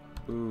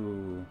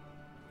 Ooh.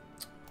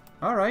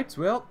 Alright,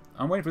 well,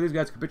 I'm waiting for these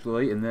guys to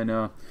capitulate, and then,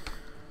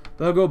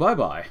 they'll go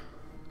bye-bye.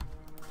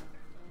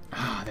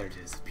 Ah, there it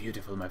is.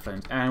 Beautiful, my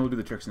friends. And we'll do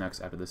the Turks next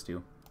after this,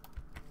 too.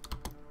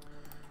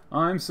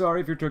 I'm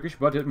sorry if you're Turkish,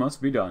 but it must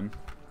be done.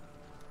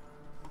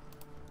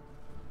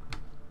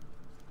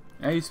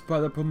 Ace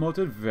pilot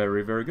promoted.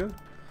 Very, very good.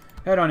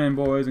 Head on in,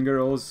 boys and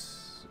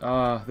girls.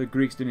 The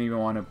Greeks didn't even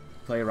want to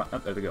play around. Oh,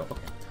 there they go.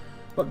 Okay.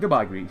 But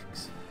goodbye,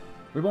 Greeks.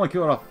 We've only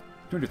killed off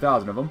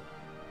 200,000 of them.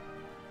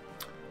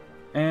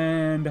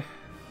 And,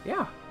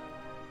 yeah.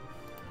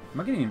 Am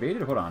I getting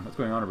invaded? Hold on. What's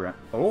going on over here?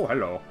 Oh,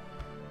 hello.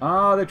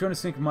 They're trying to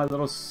sink my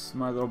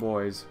little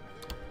boys.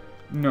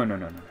 No, no,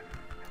 no, no, no.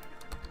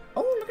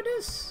 Oh, look at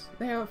this.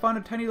 They have found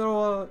a tiny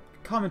little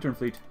Comintern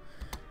fleet.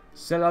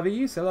 C'est la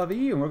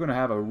vie, and we're going to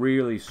have a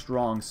really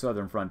strong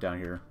southern front down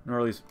here. Or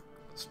at least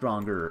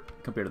stronger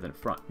compared to the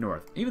front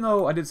north. Even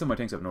though I did send my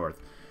tanks up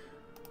north.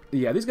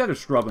 Yeah, these guys are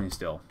struggling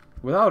still.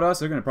 Without us,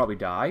 they're going to probably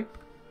die.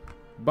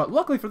 But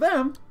luckily for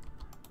them,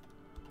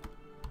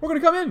 we're going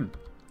to come in.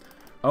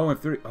 Oh, and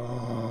 3.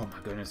 Oh, my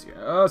goodness.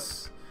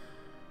 Yes.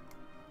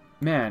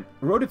 Man,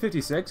 Road to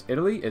 56,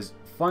 Italy, is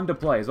fun to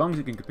play as long as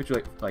you can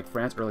capitulate like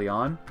France early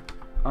on.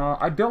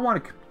 I don't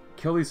want to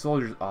kill these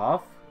soldiers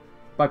off.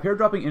 By pair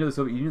dropping into the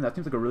Soviet Union, that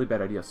seems like a really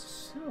bad idea.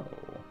 So,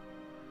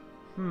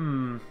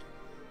 I'm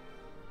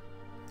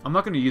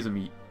not going to use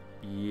them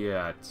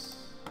yet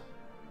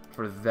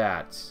for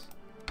that.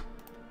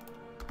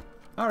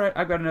 Alright,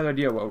 I've got another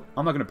idea. Well,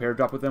 I'm not going to pair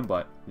drop with them,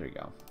 but there you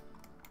go.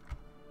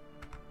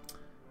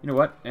 You know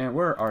what? And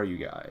where are you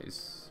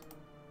guys?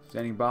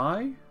 Standing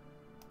by?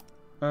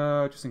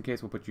 Just in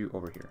case, we'll put you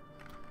over here.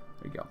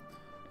 There you go.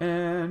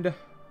 And...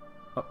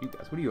 oh, you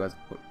guys. What are you guys?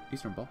 What,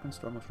 Eastern Balkans?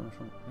 Storm. There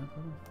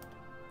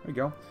you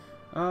go.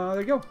 There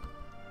you go.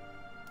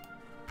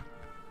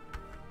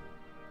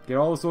 Get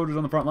all the soldiers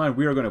on the front line.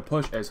 We are going to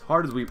push as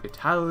hard as we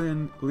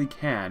Italianly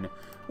can.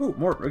 Ooh,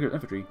 more regular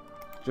infantry.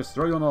 Just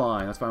throw you on the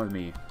line. That's fine with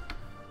me.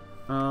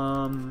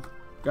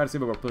 Gotta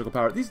save up our political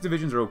power. These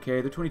divisions are okay.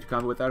 They're 22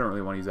 combat width. I don't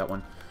really want to use that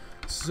one.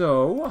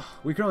 So,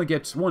 we can only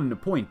get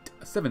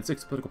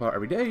 1.76 political power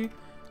every day.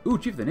 Ooh,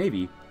 Chief of the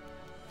Navy.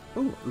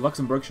 Ooh,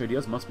 Luxembourgish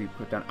ideas must be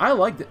put down. I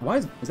like that. Why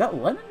is that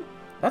Lenin?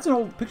 That's an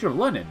old picture of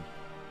Lenin.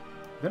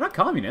 They're not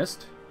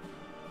communist.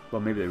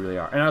 Well, maybe they really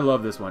are. And I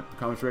love this one.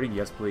 Communist rating?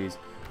 Yes, please.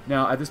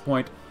 Now, at this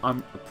point, I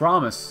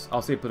promise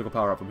I'll save political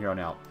power up from here on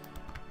out.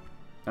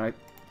 And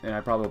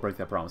I probably will break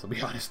that promise. I'll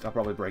be honest. I'll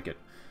probably break it.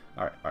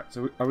 Alright.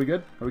 So, are we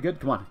good? Are we good?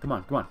 Come on.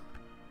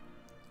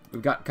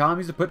 We've got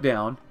commies to put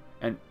down,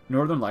 and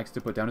Northern likes to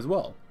put down as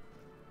well.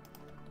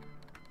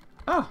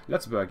 Ah,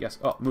 that's a bug, yes.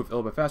 Oh, move a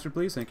little bit faster,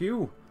 please. Thank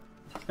you.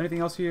 Anything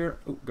else here?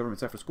 Oh, government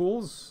site for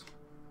schools.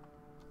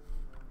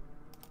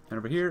 And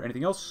over here,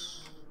 anything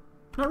else?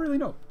 Not really,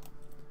 no.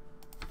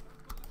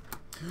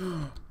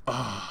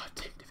 Ah,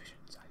 tank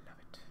divisions. I love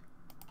it.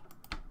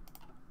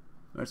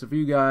 Alright, so for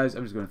you guys,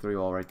 I'm just going to throw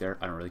you all right there.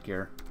 I don't really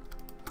care.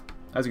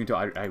 As you can tell,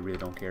 I really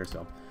don't care,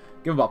 so.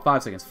 Give them about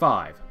 5 seconds.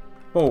 5,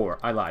 4.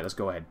 I lied. Let's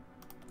go ahead.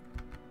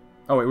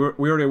 Oh, wait,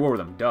 we already at war with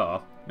them.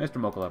 Duh.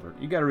 Mr. Mokolever,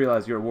 you gotta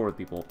realize you're at war with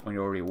people when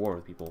you're already at war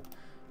with people.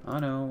 I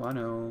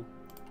know.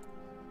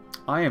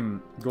 I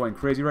am going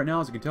crazy right now,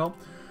 as you can tell.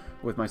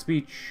 With my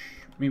speech,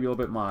 maybe a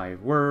little bit my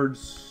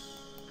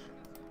words,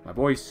 my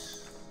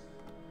voice.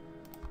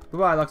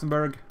 Goodbye,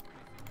 Luxembourg.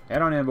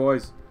 Head on in,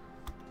 boys.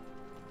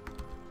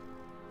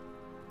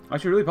 I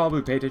should really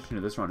probably pay attention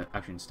to this run,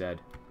 actually, instead.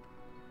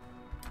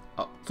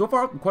 So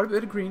far, quite a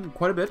bit of green,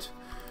 quite a bit.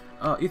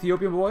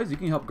 Ethiopian boys, you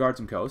can help guard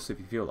some coasts if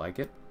you feel like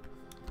it.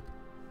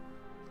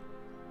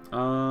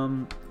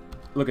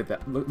 Look at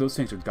that. Look, those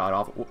tanks are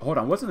god-awful. Hold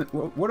on,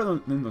 what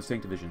are in those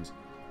tank divisions?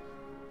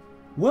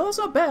 Well, it's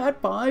not bad.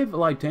 5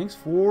 light tanks,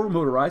 4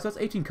 motorized. That's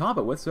 18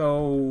 combat width,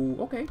 so...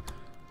 okay.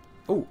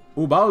 Oh,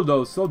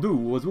 Ubaldo Sodu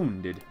was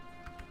wounded.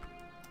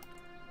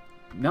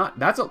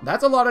 That's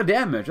a lot of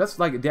damage. That's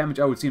like damage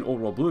I would see in Old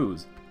World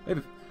Blues.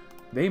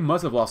 They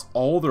must have lost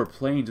all their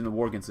planes in the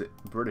war against the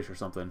British or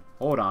something.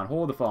 Hold on,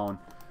 hold the phone.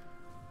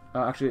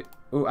 Actually,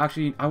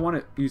 I want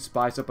to use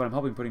spy stuff, but I'm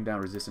helping putting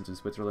down resistance in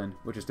Switzerland,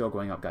 which is still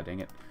going up. God dang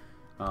it.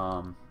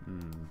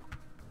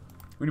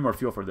 We need more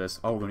fuel for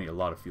this. Oh, we're going to need a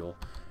lot of fuel.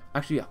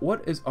 Actually,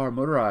 what is our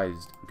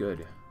motorized?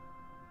 Good.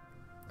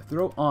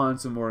 Throw on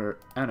some more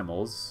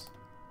animals.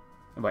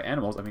 And by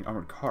animals, I mean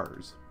armored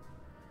cars.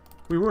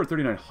 We were at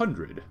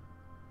 3,900.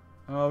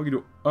 We can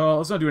do.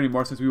 Let's not do any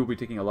more since we will be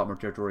taking a lot more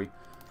territory.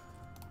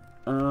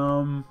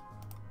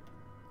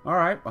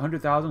 Alright,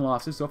 100,000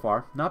 losses so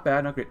far. Not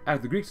bad, not great.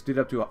 The Greeks did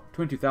up to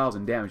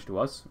 22,000 damage to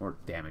us. Or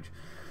damage.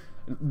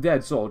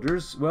 Dead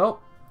soldiers.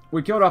 Well,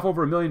 we killed off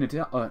over 1 million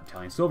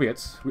Italian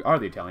Soviets. We are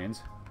the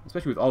Italians.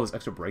 Especially with all this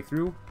extra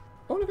breakthrough.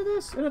 Oh, look at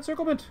this. An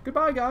encirclement.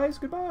 Goodbye, guys.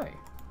 Goodbye.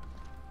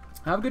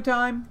 Have a good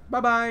time.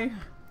 Bye-bye.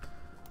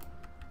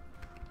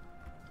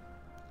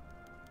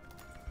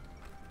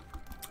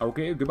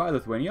 Okay, goodbye,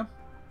 Lithuania.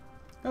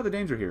 Oh, the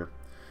Danes are here.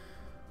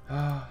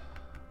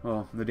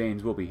 Well, the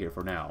Danes will be here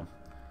for now.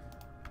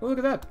 Oh, look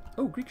at that.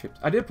 Oh, Greek ships.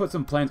 I did put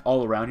some planes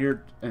all around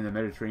here in the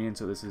Mediterranean,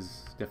 so this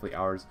is definitely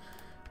ours.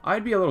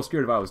 I'd be a little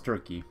scared if I was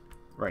Turkey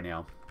right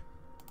now.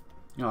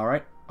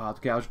 Alright,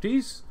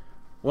 casualties.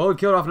 Well, we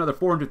killed off another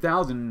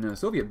 400,000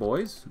 Soviet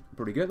boys.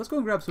 Pretty good. Let's go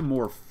and grab some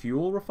more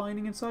fuel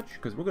refining and such,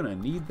 because we're going to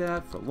need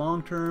that for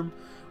long term.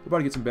 We're about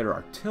to get some better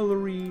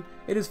artillery.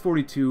 It is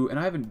 42, and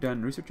I haven't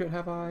done research yet,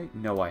 have I?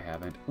 No, I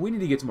haven't. We need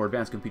to get some more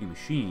advanced competing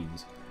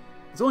machines.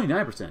 It's only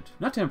 9%.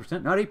 Not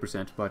 10%, not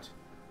 8%, but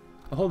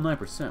a whole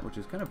 9%, which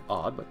is kind of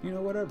odd, but, you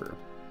know, whatever.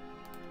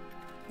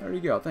 There you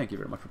go. Thank you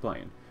very much for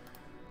playing.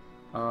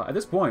 At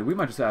this point, we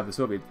might just have the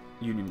Soviet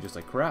Union just,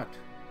 like, cracked.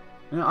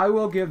 Now, I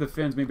will give the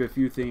Finns maybe a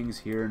few things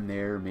here and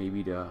there,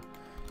 maybe to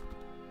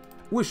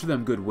wish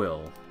them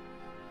goodwill.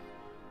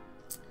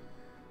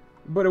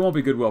 But it won't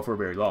be goodwill for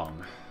very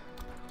long.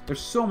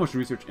 There's so much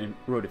research in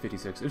Road to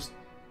 56. There's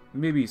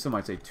maybe some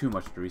might say too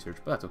much to research,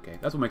 but that's okay.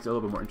 That's what makes it a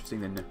little bit more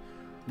interesting than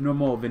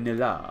normal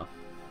vanilla.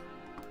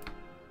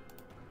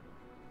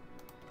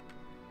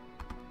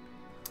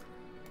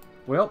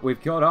 Well,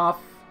 we've killed off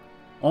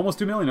almost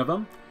 2 million of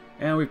them,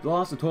 and we've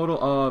lost a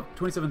total of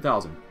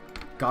 27,000.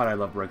 God, I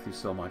love breakthroughs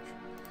so much.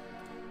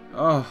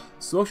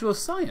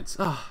 Socialist science.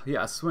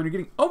 Yes, when you're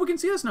getting... Oh, we can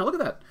see this now. Look at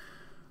that.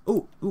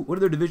 Oh, what are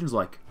their divisions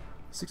like?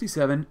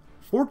 67,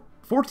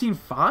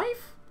 14-5?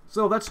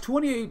 So that's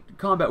 28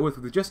 combat width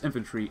with just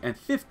infantry, and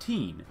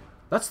 15.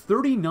 That's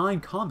 39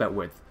 combat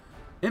width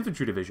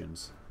infantry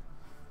divisions.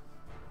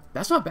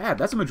 That's not bad.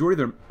 That's a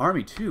majority of their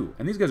army, too.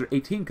 And these guys are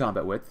 18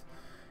 combat width.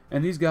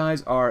 And these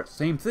guys are,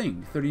 same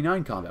thing,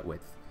 39 combat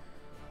width.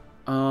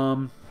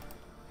 Hold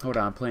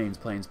on, planes.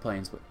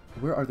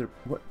 Where are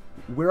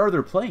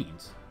their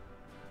planes?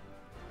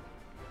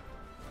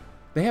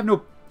 They have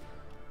no...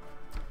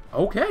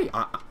 Okay.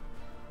 I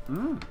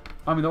mean,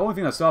 the only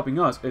thing that's stopping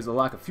us is the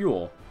lack of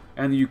fuel.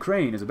 And the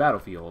Ukraine is a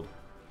battlefield.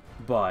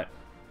 But...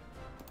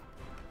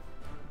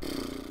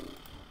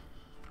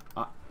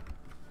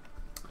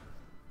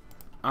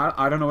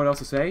 I don't know what else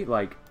to say.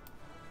 Like,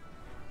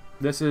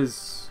 this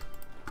has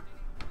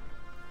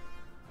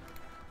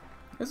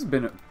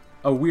been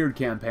a weird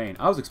campaign.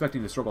 I was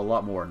expecting to struggle a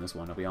lot more in this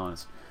one, I'll be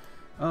honest.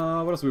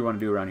 What else do we want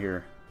to do around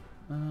here?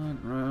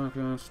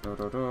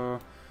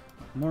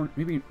 More,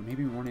 maybe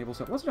more naval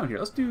stuff. What's down here?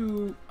 Let's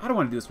do... I don't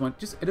want to do this one.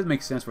 Just, it doesn't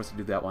make sense for us to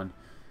do that one.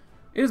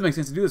 It doesn't make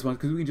sense to do this one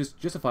because we can just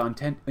justify on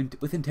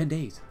within 10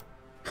 days.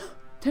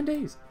 10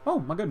 days! Oh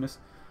my goodness.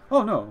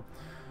 Oh no.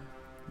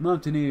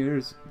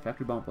 Mountaineers,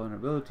 factory bomb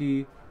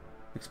vulnerability,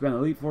 expand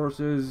elite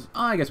forces.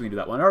 I guess we can do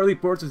that one. Our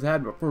elite forces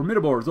had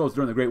formidable results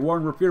during the Great War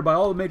and were feared by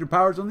all the major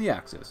powers on the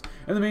Axis.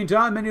 In the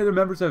meantime, many other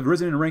members have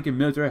risen in rank in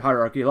military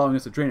hierarchy, allowing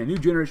us to train a new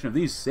generation of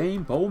these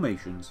same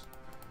Dalmatians.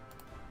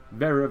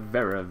 Very,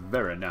 very,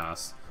 very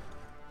nice.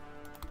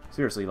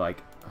 Seriously,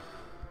 like,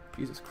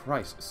 Jesus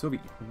Christ,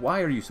 Soviet,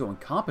 why are you so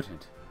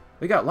incompetent?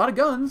 They got a lot of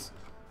guns.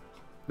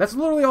 That's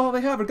literally all they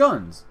have are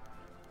guns.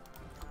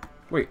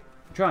 Wait,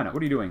 China,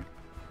 what are you doing?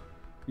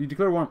 You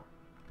declare war on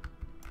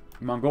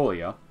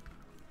Mongolia.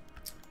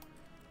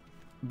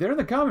 They're in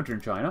the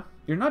Comintern, China.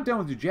 You're not done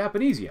with the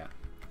Japanese yet.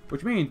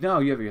 Which means now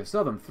you have your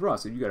southern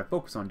thrust that you gotta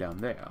focus on down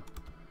there.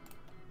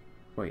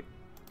 Wait.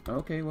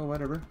 Okay, well,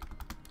 whatever.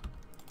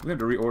 We have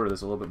to reorder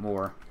this a little bit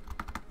more.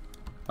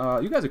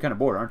 You guys are kind of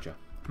bored, aren't you?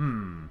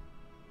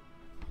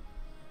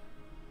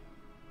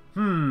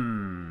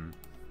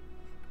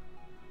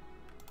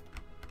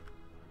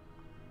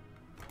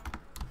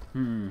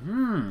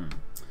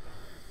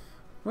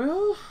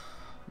 Well,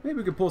 maybe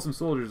we could pull some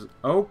soldiers.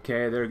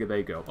 Okay, there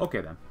they go.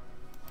 Okay, then.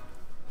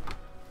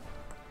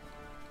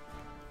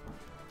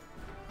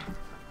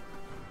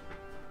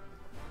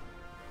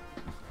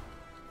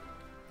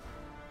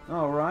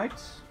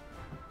 Alright.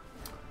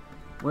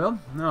 Well,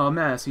 no,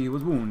 Massey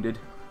was wounded.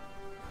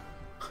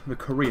 The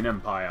Korean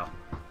Empire.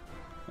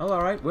 Well,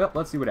 alright. Well,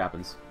 let's see what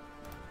happens.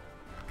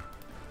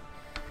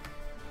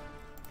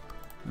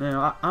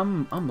 Now,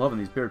 I'm loving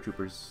these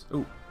paratroopers.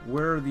 Oh,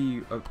 where are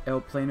the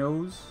El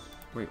Planos?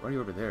 Wait, why are you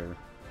over there?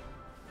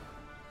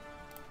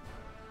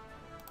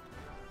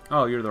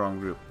 Oh, you're the wrong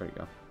group. There you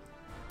go.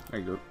 There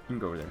you go. You can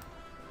go over there.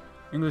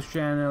 English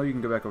Channel, you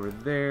can go back over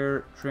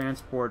there.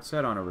 Transport,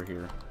 set on over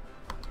here.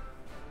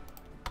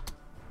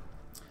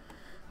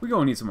 We're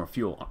going to need some more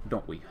fuel,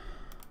 don't we?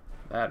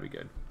 That'd be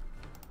good.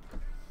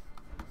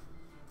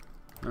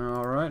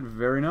 Alright,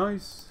 very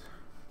nice.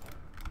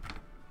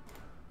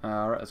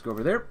 Alright, let's go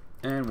over there.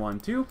 And 1,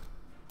 2.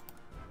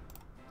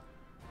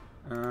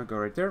 Go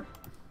right there.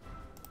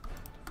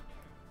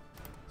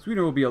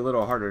 Sweden will be a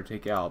little harder to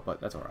take out, but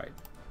that's alright.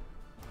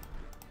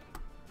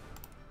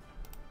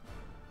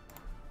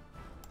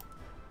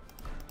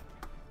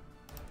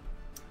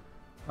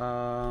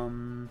 Right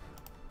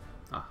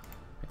there.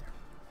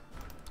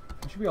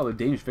 That should be all the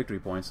Danish victory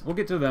points. We'll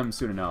get to them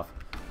soon enough.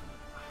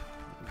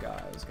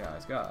 Guys.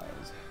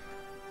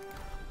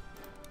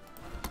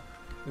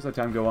 Just let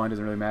time go on,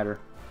 doesn't really matter.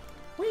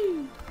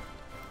 Whee!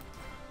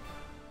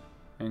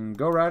 And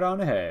go right on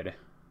ahead.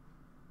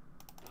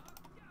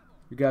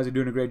 You guys are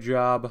doing a great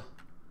job.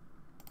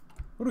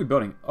 What are we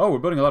building? Oh, we're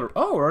building a lot of...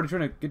 Oh, we're already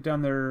trying to get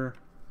down there.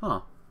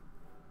 Huh.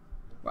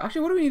 Well,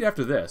 actually, what do we need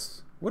after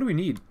this? What do we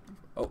need?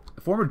 Oh,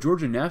 the former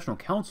Georgian National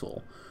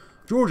Council.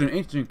 Georgia, an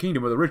ancient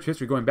kingdom with a rich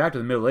history going back to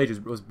the Middle Ages,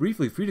 was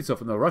briefly freed itself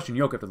from the Russian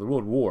yoke after the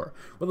World War.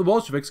 With the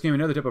Bolsheviks came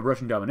another type of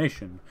Russian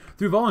domination.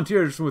 Through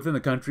volunteers from within the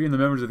country and the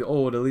members of the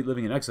old elite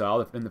living in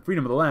exile, and the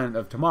freedom of the land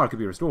of Tamar could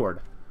be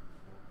restored.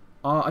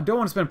 I don't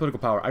want to spend political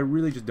power. I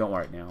really just don't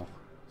right now.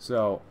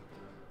 So,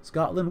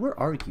 Scotland, where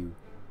are you?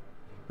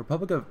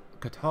 Republic of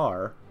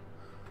Qatar.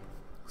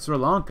 Sri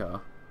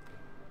Lanka.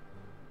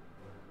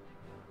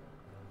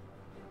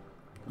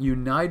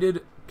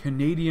 United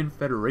Canadian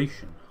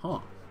Federation. Huh.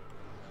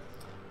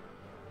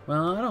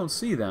 Well, I don't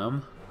see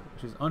them,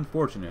 which is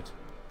unfortunate.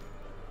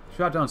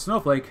 Shot down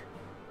Snowflake.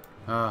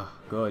 Ah,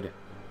 good.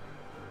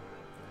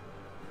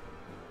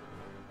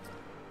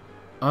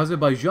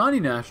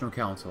 Azerbaijani National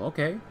Council.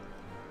 Okay.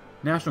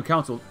 National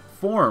Council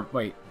form.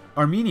 Wait.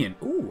 Armenian.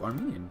 Ooh,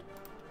 Armenian.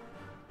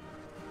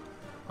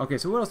 Okay,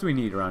 so what else do we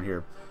need around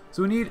here?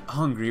 So we need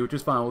Hungary, which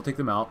is fine. We'll take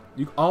them out.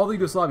 All the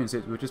Yugoslavian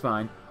states, which is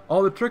fine.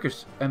 all the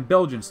Turkish and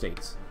Belgian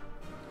states.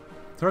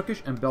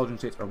 Turkish and Belgian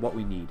states are what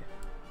we need.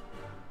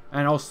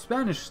 And all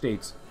Spanish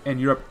states in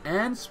Europe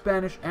and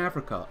Spanish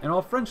Africa. And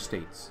all French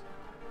states.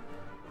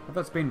 I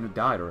thought Spain had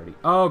died already.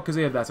 Oh, because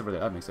they have that over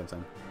there. That makes sense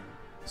then.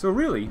 So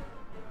really,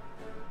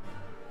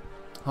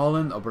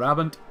 Holland,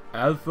 Brabant,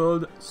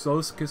 Elfeld,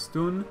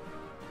 Solskistun,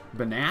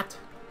 Banat.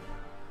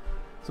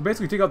 So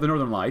basically take out the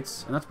Northern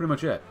Lights, and that's pretty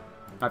much it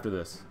after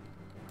this.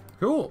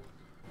 Cool.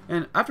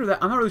 And after that,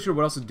 I'm not really sure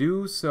what else to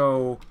do,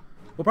 so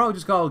we'll probably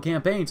just call it a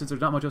campaign since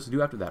there's not much else to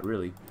do after that,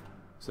 really.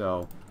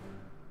 So,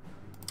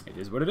 it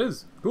is what it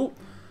is. Cool.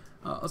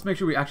 Let's make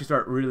sure we actually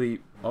start really...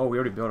 Oh, we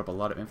already built up a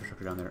lot of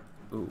infrastructure down there.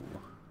 Ooh.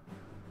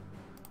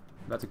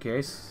 If that's the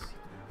case.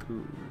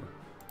 Ooh.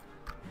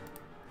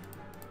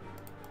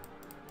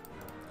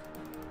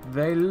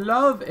 They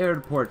love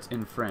airports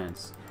in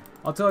France.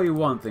 I'll tell you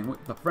one thing.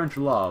 What the French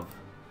love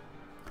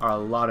are a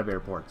lot of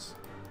airports.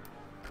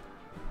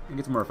 And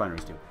get some more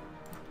refineries, too.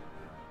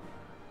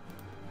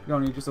 You're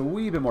gonna need just a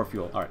wee bit more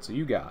fuel. Alright, so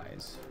you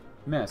guys.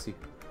 Messy.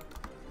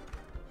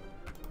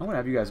 I'm gonna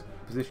have you guys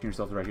position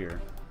yourselves right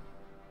here.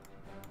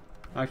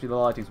 Actually, the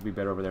lightings would be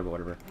better over there, but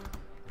whatever.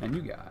 And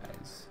you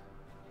guys.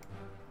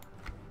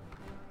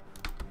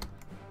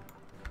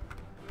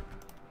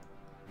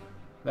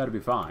 That'd be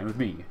fine with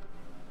me.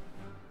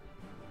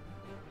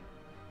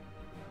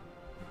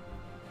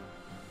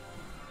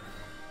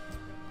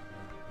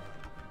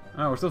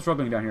 Oh, we're still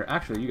struggling down here.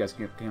 Actually, you guys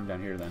can come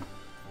down here then.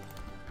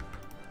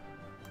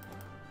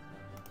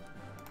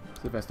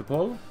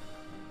 Sevastopol.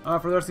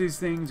 For the rest of these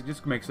things,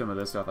 just make some of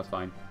this stuff. That's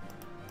fine.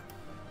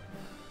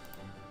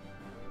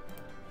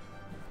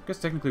 I guess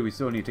technically we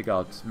still need to take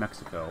out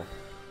Mexico.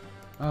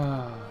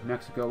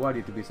 Mexico. Why do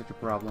you have to be such a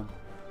problem?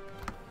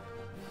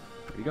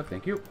 There you go.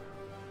 Thank you.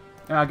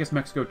 I guess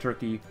Mexico,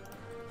 Turkey.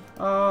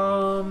 You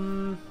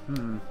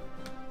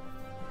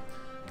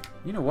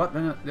know what?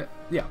 Then,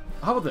 yeah.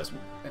 How about this?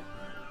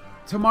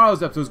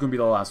 Tomorrow's episode is going to be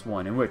the last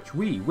one, in which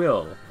we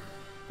will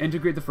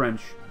integrate the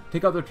French,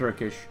 take out the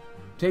Turkish,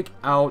 take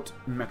out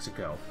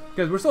Mexico.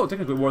 Because we're still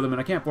technically war with them, and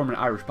I can't form an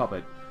Irish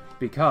puppet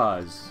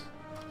because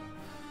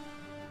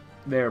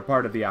they're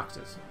part of the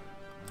Axis.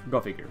 Go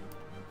figure.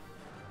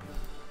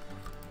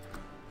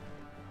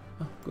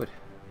 Oh, good.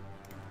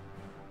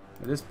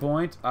 At this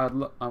point, I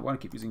want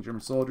to keep using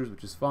German soldiers,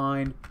 which is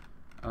fine.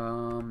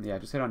 Yeah,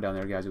 just head on down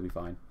there, guys. You'll be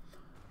fine.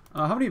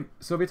 How many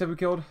Soviets have we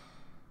killed?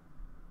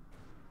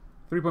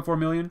 3.4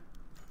 million.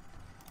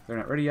 They're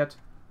not ready yet.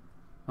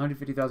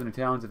 150,000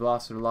 Italians have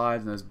lost their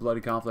lives in this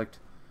bloody conflict.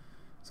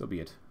 So be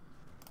it.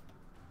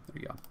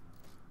 There you go.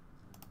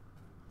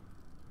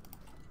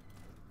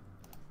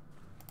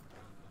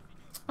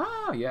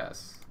 Ah,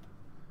 yes.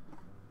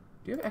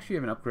 Do you actually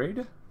have an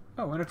upgrade?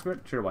 Oh, an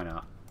expert? Sure, why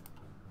not?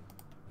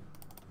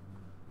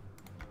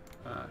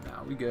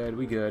 No, we good,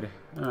 we good.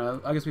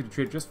 I guess we have to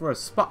trade just for a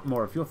spot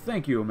more fuel.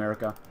 Thank you,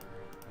 America.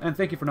 And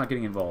thank you for not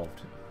getting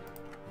involved.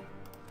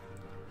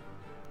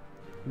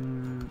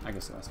 I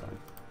guess that's fine.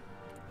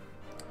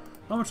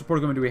 How much support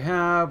equipment do we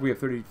have? We have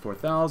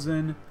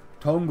 34,000.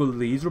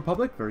 Tongolese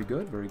Republic. Very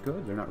good, very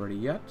good. They're not ready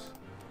yet.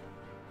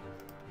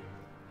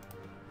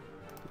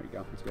 There you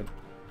go. That's good.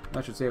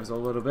 That should save us a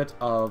little bit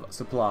of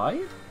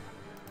supply.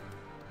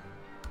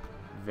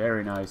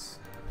 Very nice.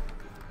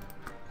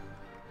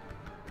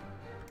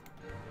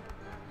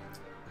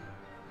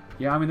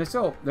 Yeah, I mean,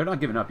 they're not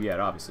giving up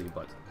yet, obviously,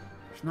 but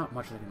there's not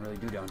much they can really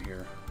do down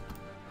here.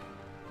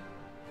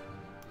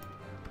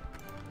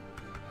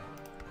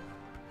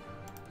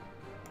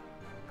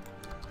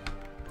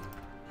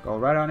 Go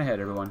right on ahead,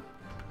 everyone.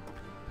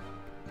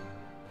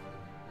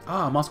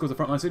 Ah, Moscow's a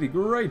frontline city.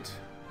 Great!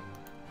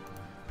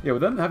 Yeah,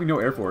 with them having no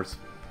air force,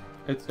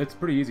 it's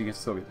pretty easy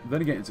against the Soviets.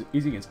 Then again, it's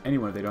easy against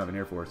anyone if they don't have an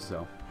air force,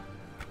 so...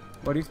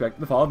 What do you expect?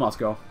 The fall of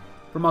Moscow.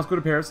 From Moscow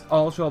to Paris,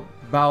 all shall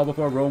bow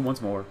before Rome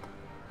once more.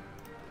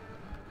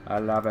 I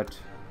love it.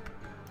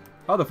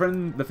 Oh, the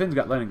Finns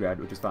got Leningrad,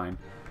 which is fine.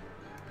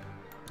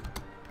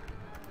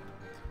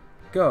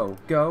 Go,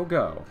 go,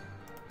 go.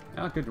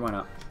 Ah, good, why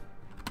not?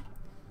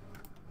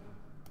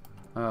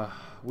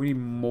 We need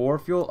more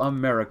fuel?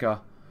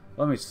 America.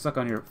 Let me suck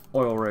on your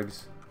oil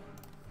rigs.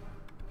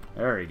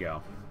 There you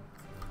go.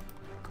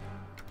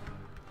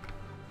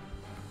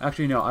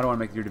 Actually, no, I don't want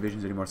to make your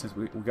divisions anymore since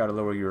we got to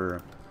lower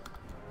your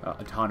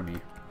autonomy.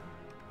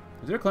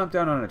 Is there a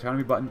clampdown on an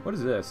autonomy button? What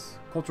is this?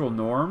 Cultural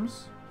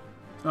norms?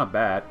 It's not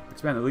bad.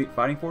 Expand the elite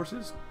fighting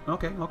forces?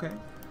 Okay, okay.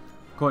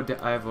 Cote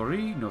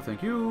d'Ivoire? No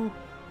thank you.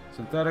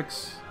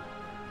 Synthetics.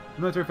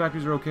 Military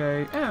factories are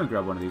okay. And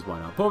grab one of these, why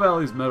not? Po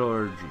Valley's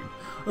metallurgy.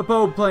 The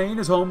Po Plain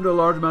is home to a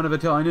large amount of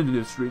Italian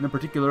industry, in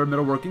particular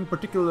metalworking,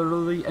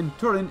 particularly in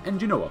Turin and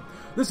Genoa.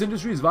 This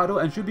industry is vital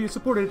and should be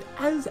supported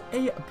as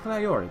a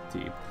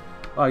priority.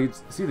 You can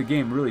see the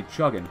game really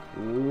chugging.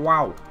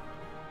 Wow.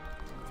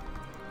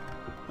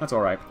 That's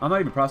alright. I'm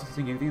not even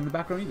processing anything in the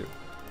background either.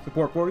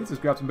 Support 40s.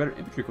 Let's grab some better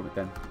infantry equipment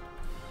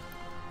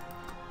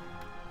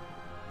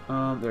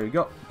then. There you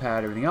go.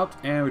 Pad everything out.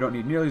 And we don't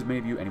need nearly as many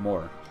of you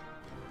anymore.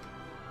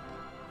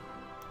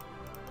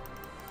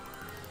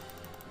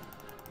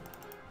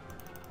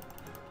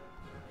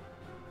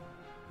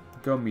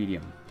 Go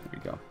medium. There we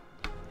go.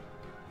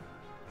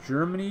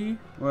 Germany.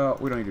 Well,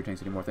 we don't need your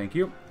tanks anymore, thank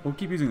you. We'll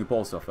keep using the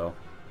Pole stuff, though.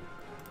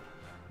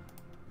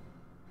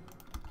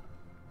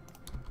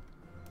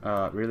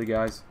 Really,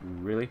 guys?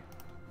 Really?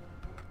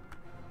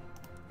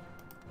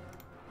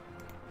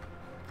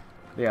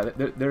 Yeah,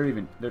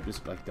 they're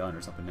just, like, done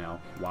or something now.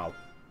 Wow.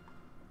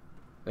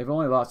 They've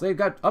only lost... They've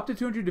got up to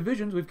 200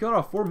 divisions. We've killed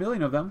off 4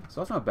 million of them,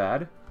 so that's not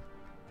bad.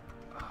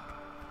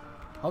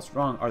 How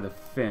strong are the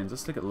Finns?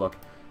 Let's take a look.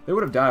 They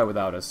would have died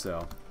without us,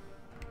 so...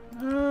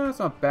 it's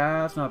not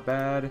bad, it's not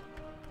bad.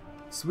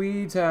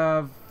 Swedes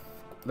have...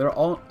 They're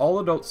all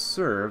adult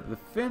serve. The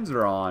Finns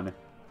are on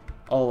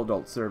all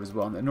adult serve as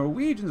well. And the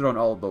Norwegians are on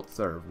all adult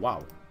serve.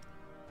 Wow.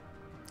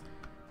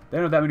 They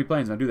don't have that many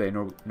planes now, do they?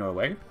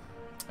 Norway.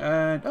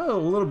 And, oh, a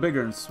little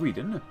bigger in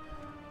Sweden.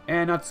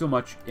 And not so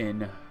much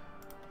in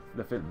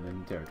the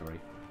Finland territory.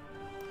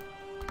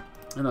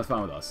 And that's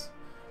fine with us.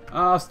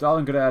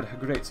 Stalingrad,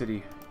 a great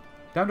city.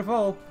 Time to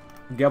fall.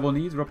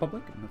 Gabonese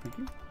Republic. No, thank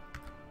you.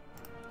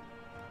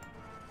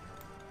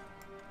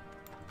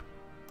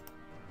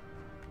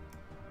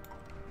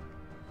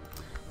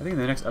 I think in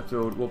the next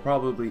episode we'll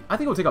probably... I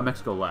think we'll take out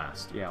Mexico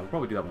last. Yeah, we'll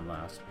probably do that one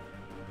last.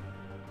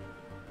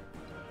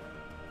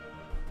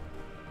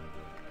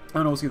 I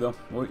don't know, we'll see though.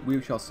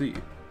 We shall see.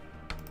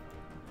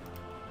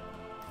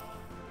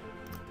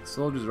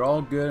 Soldiers are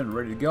all good and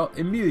ready to go.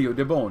 Emilio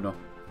de Bono.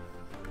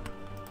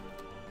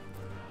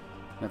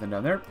 Nothing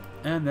down there.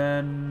 And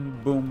then...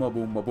 Boomba,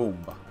 boomba,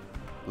 boomba.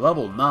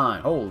 Level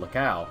 9. Holy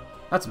cow.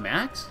 That's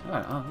max?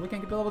 We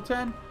can't get to level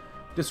 10?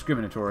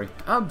 Discriminatory.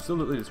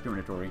 Absolutely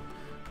discriminatory.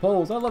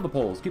 Poles. I love the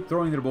Poles. Keep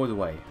throwing their boys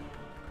away.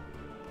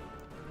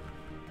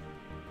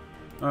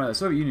 Alright, the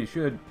Soviet Union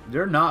should...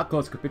 They're not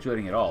close to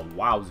capitulating at all.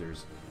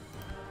 Wowzers.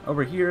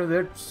 Over here,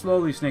 they're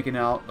slowly snaking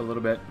out a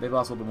little bit. They've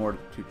lost a little bit more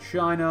to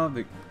China.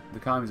 The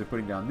commies are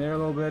putting down there a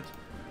little bit.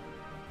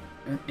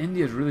 And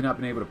India's really not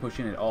been able to push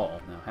in at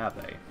all. Now,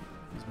 have they?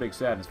 It's big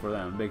sadness for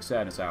them. Big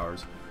sadness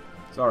hours.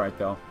 It's alright,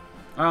 though.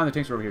 Ah, the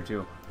tanks are over here,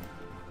 too.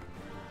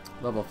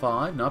 Level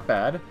 5. Not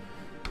bad.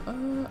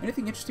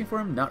 Anything interesting for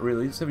him? Not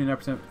really.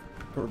 79%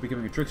 for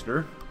becoming a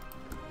trickster.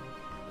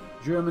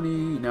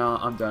 Germany. No,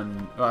 I'm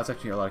done. Oh, that's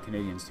actually a lot of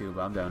Canadians, too.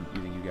 But I'm done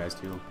using you guys,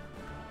 too.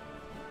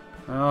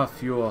 Ah,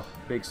 fuel.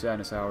 Big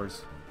sadness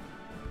hours.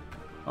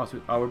 Oh,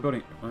 so, we're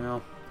building...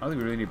 Well, I don't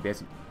think we really need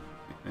base in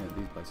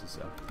these places,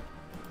 so...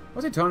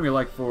 What's the autonomy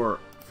like for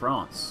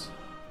France?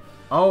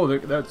 Oh,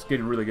 that's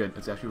getting really good.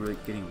 It's actually really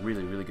getting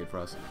really, really good for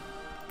us.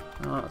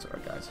 Oh, that's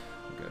alright, guys.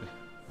 We're good.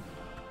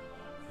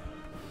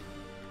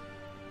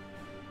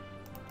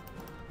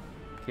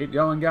 Keep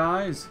going,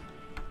 guys.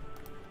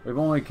 We've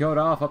only killed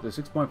off up to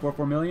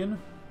 6.44 million.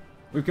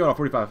 We've killed off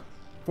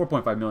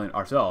 4.5 million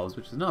ourselves,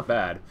 which is not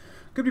bad.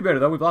 Could be better,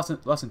 though. We've lost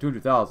less than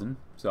 200,000,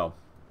 so...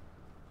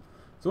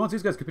 So once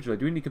these guys capitulate,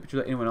 do we need to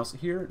capitulate anyone else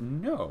here?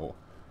 No.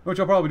 Which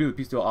I'll probably do the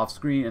peace deal off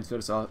screen and set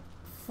us up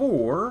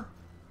for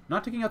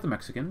not taking out the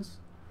Mexicans.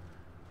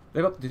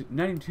 They've up to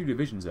 92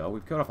 divisions though.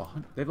 We've cut off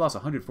 100. They've lost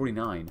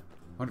 149,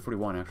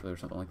 141 actually, or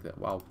something like that.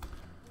 Wow,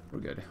 we're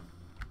good.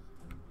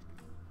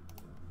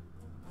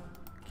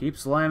 Keep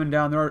slamming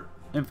down their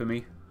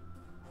infamy.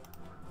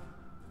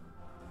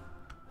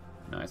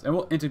 Nice, and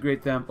we'll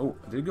integrate them. Oh,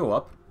 did it go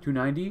up?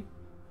 290.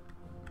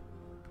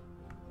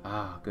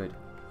 Ah, good.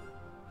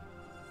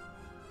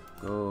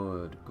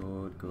 Good,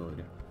 good,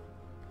 good.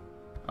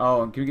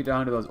 Oh, and can we get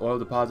down to those oil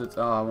deposits?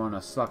 Oh, I want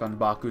to suck on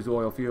Baku's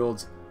oil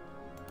fields.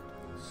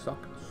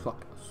 Suck,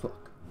 suck,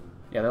 suck.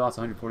 Yeah, they lost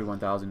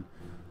 141,000.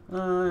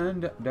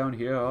 And down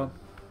here,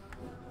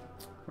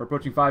 we're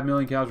approaching 5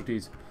 million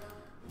casualties.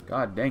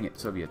 God dang it,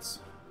 Soviets.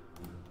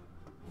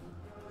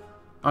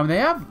 I mean, they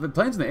have the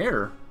planes in the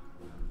air.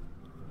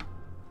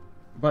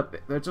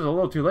 But they're just a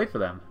little too late for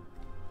them.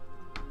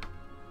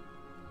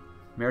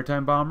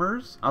 Maritime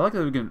bombers. I like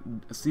that we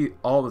can see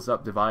all this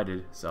up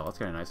divided, so that's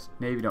kind of nice.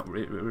 Navy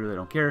really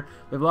don't care.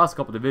 They've lost a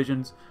couple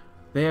divisions.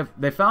 They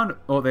found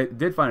they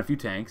did find a few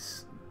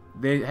tanks.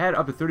 They had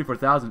up to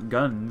 34,000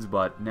 guns,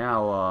 but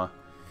now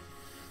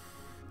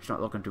it's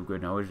not looking too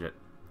good now, is it?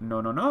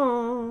 No, no,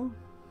 no.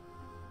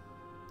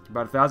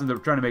 About 1,000. They're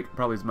trying to make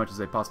probably as much as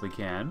they possibly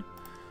can.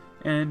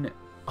 And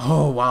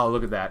oh wow,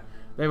 look at that.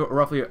 They have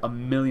roughly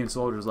 1 million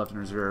soldiers left in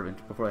reserve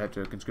before they have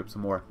to conscript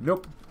some more.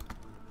 Nope.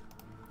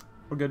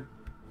 We're good.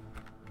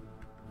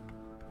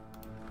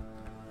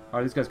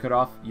 Are these guys cut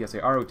off? Yes,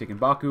 they are. We've taken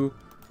Baku.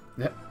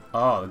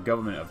 Oh, the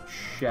government of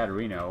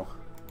Chatterino.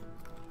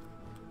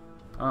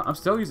 I'm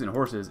still using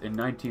horses in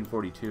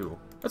 1942.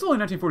 That's only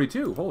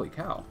 1942. Holy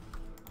cow.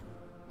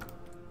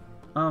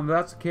 If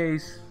that's the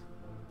case,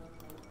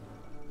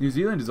 New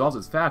Zealand dissolves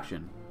its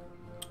faction.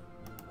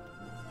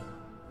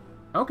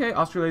 Okay,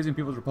 Australasian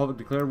People's Republic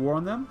declared war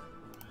on them.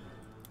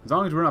 As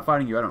long as we're not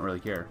fighting you, I don't really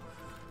care.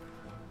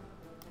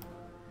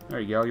 There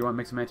you go. You want to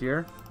make some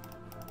anti-air?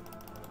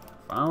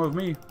 Fine with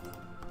me.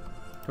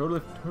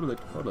 Totally fine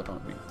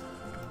with me.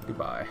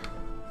 Goodbye.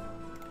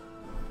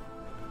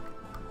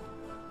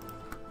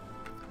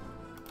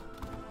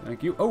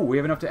 Thank you. Oh, we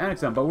have enough to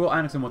annex them, but we'll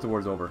annex them once the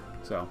war's over.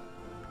 So.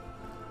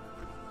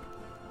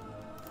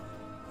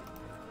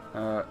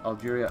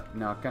 Algeria,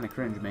 no, kind of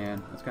cringe,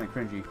 man. That's kind of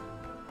cringy.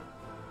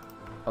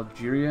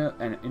 Algeria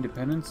and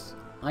independence?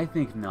 I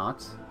think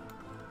not.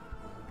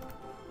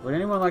 Would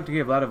anyone like to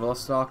give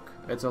Vladivostok?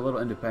 It's a little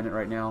independent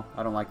right now.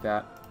 I don't like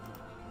that.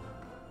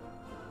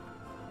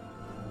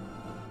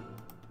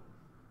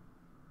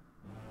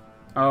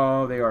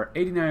 Oh, they are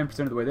 89%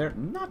 of the way there.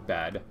 Not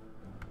bad.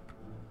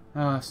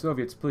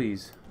 Soviets,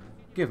 please.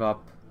 Give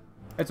up.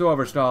 It's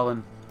over,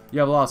 Stalin. You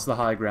have lost the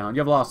high ground.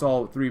 You have lost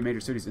all 3 major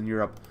cities in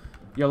Europe.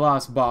 You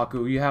lost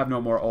Baku. You have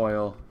no more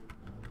oil.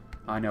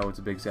 I know it's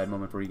a big sad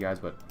moment for you guys,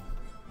 but...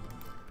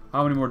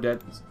 How many more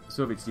dead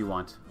Soviets do you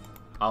want?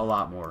 A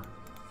lot more.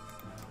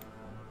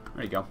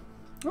 There you go.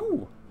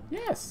 Oh,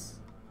 yes.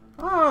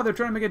 Ah, they're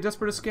trying to make a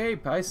desperate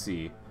escape. I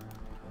see.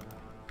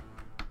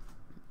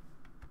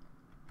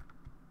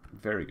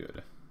 Very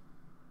good.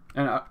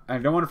 And I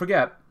don't want to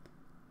forget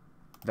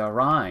the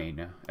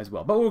Rhine as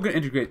well. But we're going to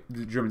integrate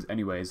the Germans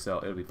anyways, so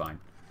it'll be fine.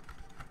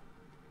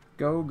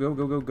 Go, go,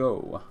 go, go,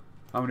 go.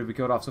 How many have we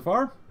killed off so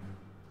far?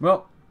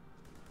 Well,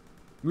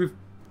 you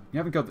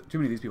haven't killed too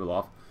many of these people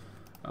off.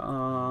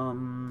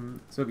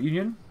 Soviet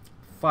Union,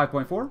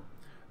 5.4.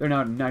 They're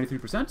now at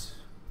 93%.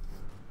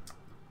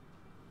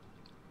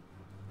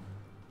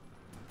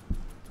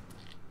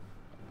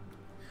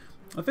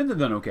 The Finns have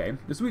done okay.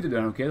 The Swedes have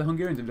done okay. The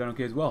Hungarians have done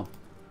okay as well.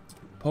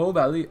 Po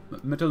Valley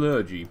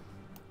Metallurgy.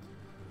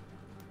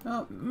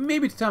 Well,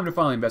 maybe it's time to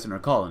finally invest in our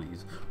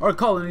colonies. Our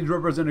colonies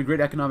represent a great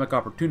economic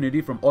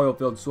opportunity from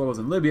oil-filled soils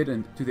in Libya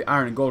and to the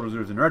iron and gold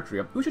reserves in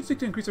Eritrea. We should seek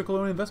to increase our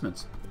colonial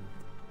investments.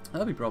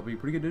 That'd be probably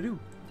pretty good to do.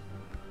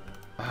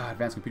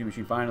 Advanced computing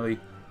machine finally.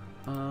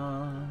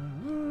 A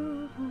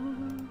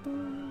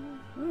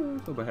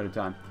little bit ahead of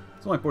time.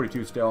 It's only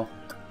 42 still.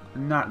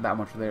 Not that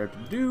much there to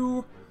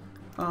do.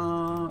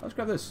 Let's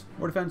grab this.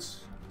 More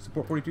defense.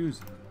 Support 42s.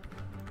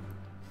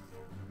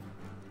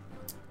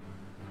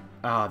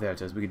 There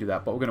it is. We can do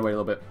that, but we're going to wait a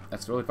little bit.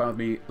 That's totally fine with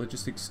me.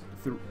 Logistics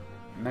through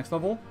next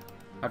level.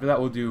 After that,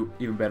 we'll do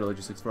even better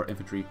logistics for our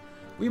infantry.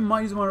 We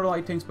might use one of our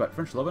light tanks, but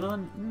French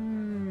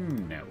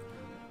Lebanon? No.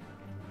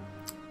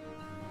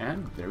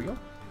 And there we go.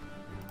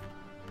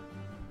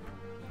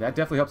 That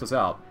definitely helps us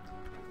out.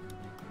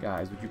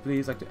 Guys, would you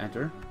please like to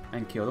enter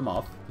and kill them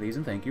off? Please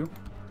and thank you.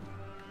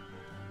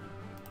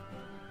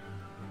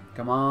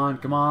 Come on,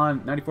 come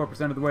on.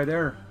 94% of the way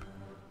there.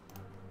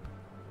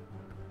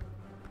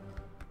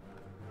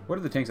 What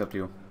are the tanks up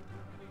to?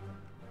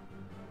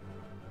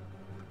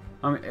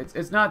 I mean,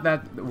 it's not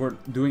that we're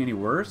doing any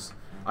worse.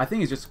 I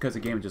think it's just because the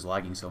game is just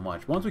lagging so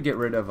much. Once we get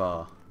rid of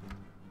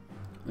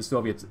the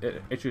Soviets,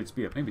 it should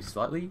speed up maybe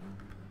slightly.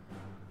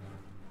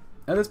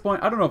 At this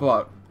point, I don't know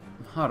about...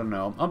 I don't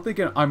know. I'm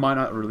thinking I might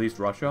not release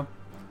Russia.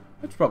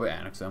 I should probably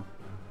annex them.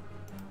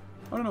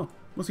 I don't know.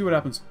 We'll see what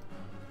happens.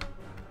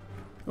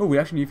 Oh, we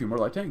actually need a few more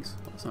light tanks.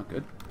 That's not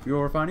good.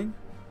 Fuel refining.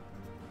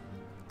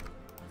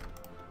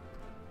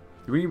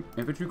 Do we need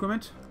infantry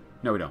equipment?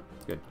 No, we don't.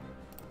 Good.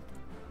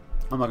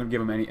 I'm not going to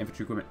give them any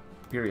infantry equipment,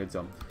 period.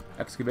 So,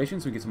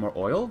 excavation so we get some more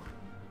oil.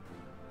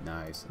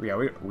 Nice. Yeah,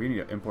 we need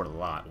to import a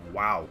lot.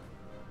 Wow.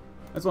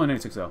 That's only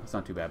 96 though. It's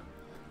not too bad.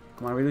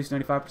 Come on, release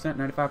 95%,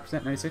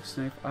 95%, 96,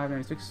 95,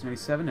 96,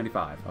 97,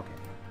 95. Okay.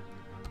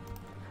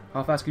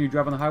 How fast can you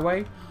drive on the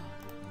highway?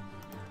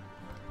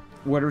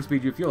 Whatever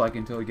speed you feel like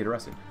until you get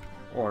arrested.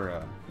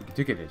 Or, you get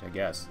ticketed, I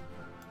guess.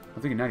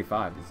 I'm thinking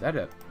 95. Is that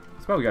a...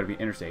 It's probably got to be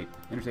interstate.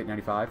 Interstate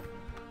 95.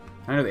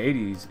 I know the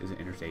 80s is an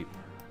interstate.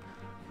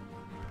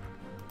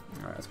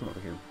 Alright, let's come over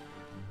here.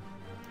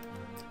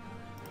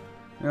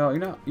 No,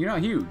 you're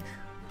not huge.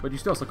 But you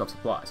still suck up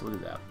supplies, so we'll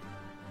do that.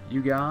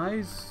 You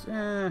guys,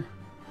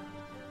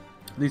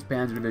 these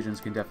panzer divisions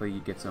can definitely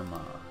get some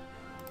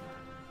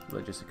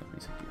logistic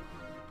companies.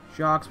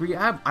 Shocks.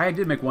 I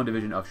did make one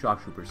division of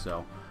shock troopers,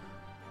 so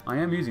I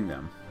am using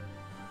them.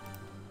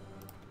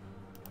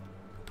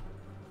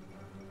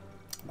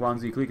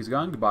 Guanzi Clique is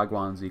gone. Goodbye,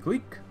 Guanzi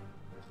Clique.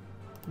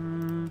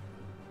 There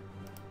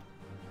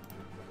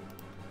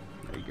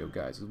you go,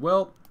 guys, as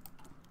well.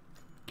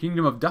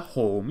 Kingdom of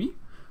Dahomey.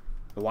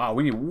 Wow,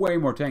 we need way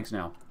more tanks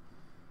now.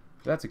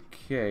 If that's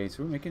okay,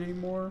 so we're making any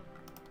more?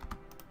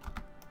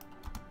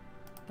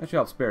 That should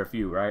help spare a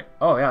few, right?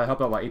 Oh, yeah, that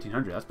helped out by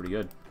 1,800. That's pretty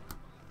good.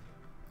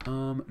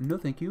 No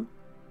thank you.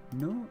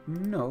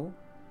 No.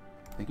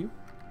 Thank you.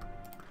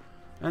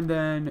 And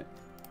then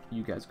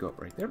you guys go up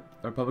right there.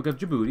 The Republic of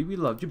Djibouti. We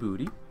love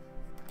Djibouti.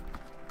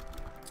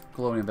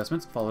 Colonial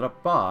investments followed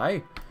up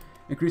by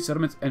increased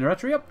settlements in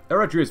Eritrea.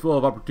 Eritrea is full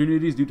of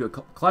opportunities due to a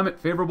climate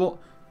favorable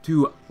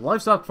to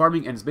livestock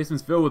farming and its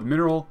basins filled with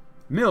mineral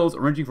mills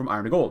ranging from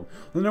iron to gold.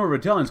 The number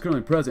of Italians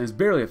currently present is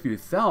barely a few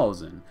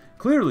thousand,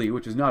 clearly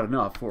which is not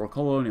enough for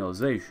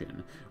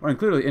colonialization, and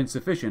clearly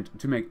insufficient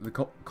to make the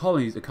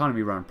colony's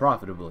economy run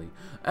profitably.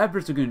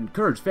 Efforts to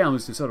encourage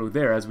families to settle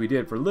there, as we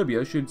did for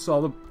Libya, should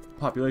solve the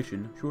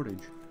population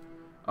shortage.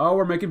 Oh,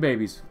 we're making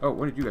babies. Oh,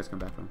 where did you guys come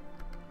back from?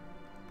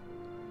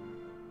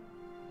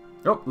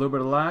 Oh, a little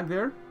bit of lag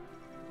there.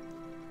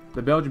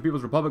 The Belgian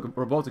People's Republic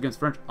revolts against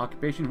French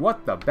occupation.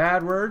 What the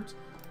bad words?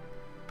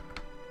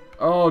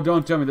 Oh,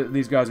 don't tell me that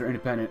these guys are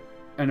independent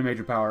and a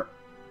major power.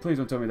 Please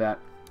don't tell me that.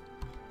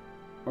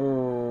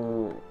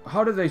 Oh,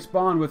 how did they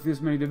spawn with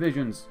this many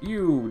divisions?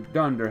 You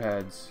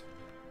dunderheads.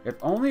 If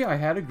only I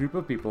had a group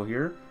of people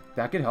here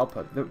that could help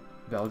put the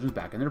Belgians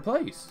back in their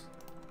place.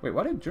 Wait,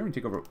 why did Germany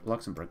take over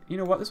Luxembourg? You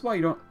know what? This is why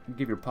you don't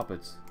give your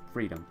puppets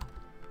freedom.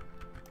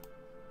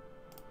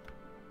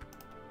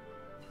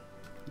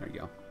 There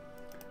you go.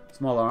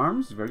 Small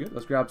arms, very good.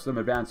 Let's grab some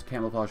advanced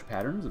camouflage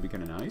patterns. That'll be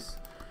kind of nice.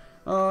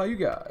 You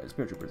guys,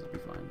 paratroopers, that'll be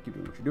fine. Keep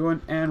doing what you're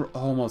doing. And we're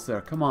almost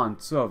there. Come on,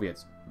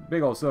 Soviets.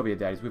 Big old Soviet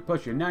daddies. We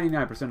pushed you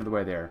 99% of the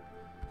way there.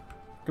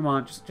 Come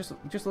on, just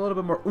a little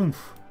bit more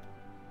oomph.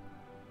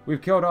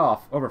 We've killed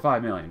off over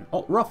 5 million.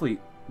 Oh, roughly,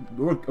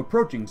 we're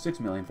approaching 6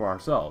 million for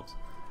ourselves.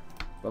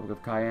 Republic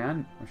of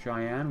Cayenne, or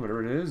Cheyenne,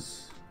 whatever it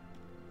is.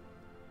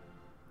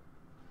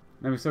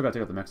 Now we still gotta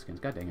take out the Mexicans.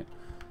 God dang it.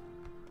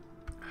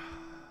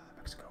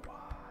 Mexico, why?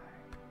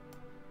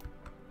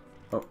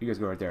 Oh, you guys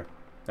go right there.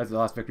 That's the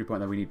last victory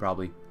point that we need,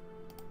 probably.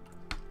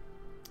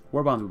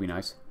 War bonds would be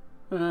nice.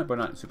 But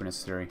not super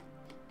necessary.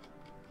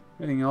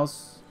 Anything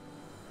else?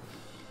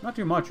 Not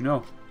too much,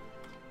 no.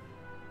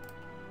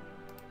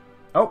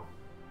 Oh!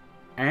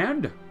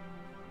 And?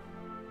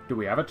 Do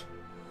we have it?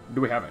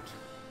 Do we have it?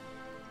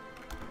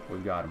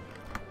 We've got him.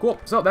 Cool.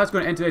 So that's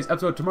going to end today's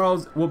episode.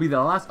 Tomorrow's will be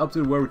the last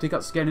episode where we take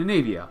out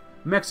Scandinavia,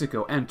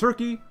 Mexico, and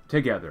Turkey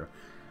together.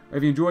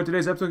 If you enjoyed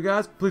today's episode,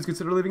 guys, please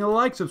consider leaving a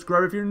like,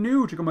 subscribe if you're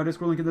new, check out my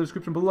Discord link in the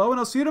description below, and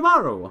I'll see you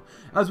tomorrow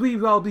as we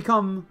will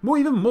become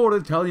even more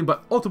Italian,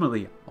 but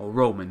ultimately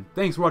Roman.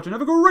 Thanks for watching.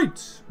 Have a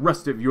great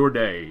rest of your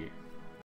day.